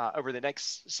forward over the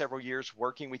next several years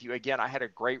working with you. Again, I had a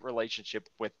great relationship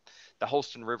with the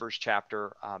Holston Rivers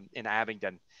chapter in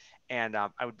Abingdon. And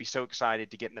I would be so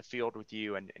excited to get in the field with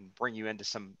you and bring you into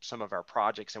some of our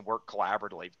projects and work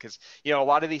collaboratively, because, you know, a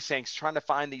lot of these things, trying to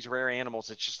find these rare animals,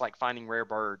 it's just like finding rare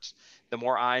birds. The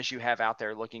more eyes you have out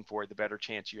there looking for it, the better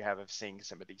chance you have of seeing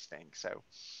some of these things. So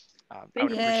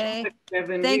Thank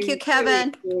you,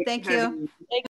 Kevin. Thank you.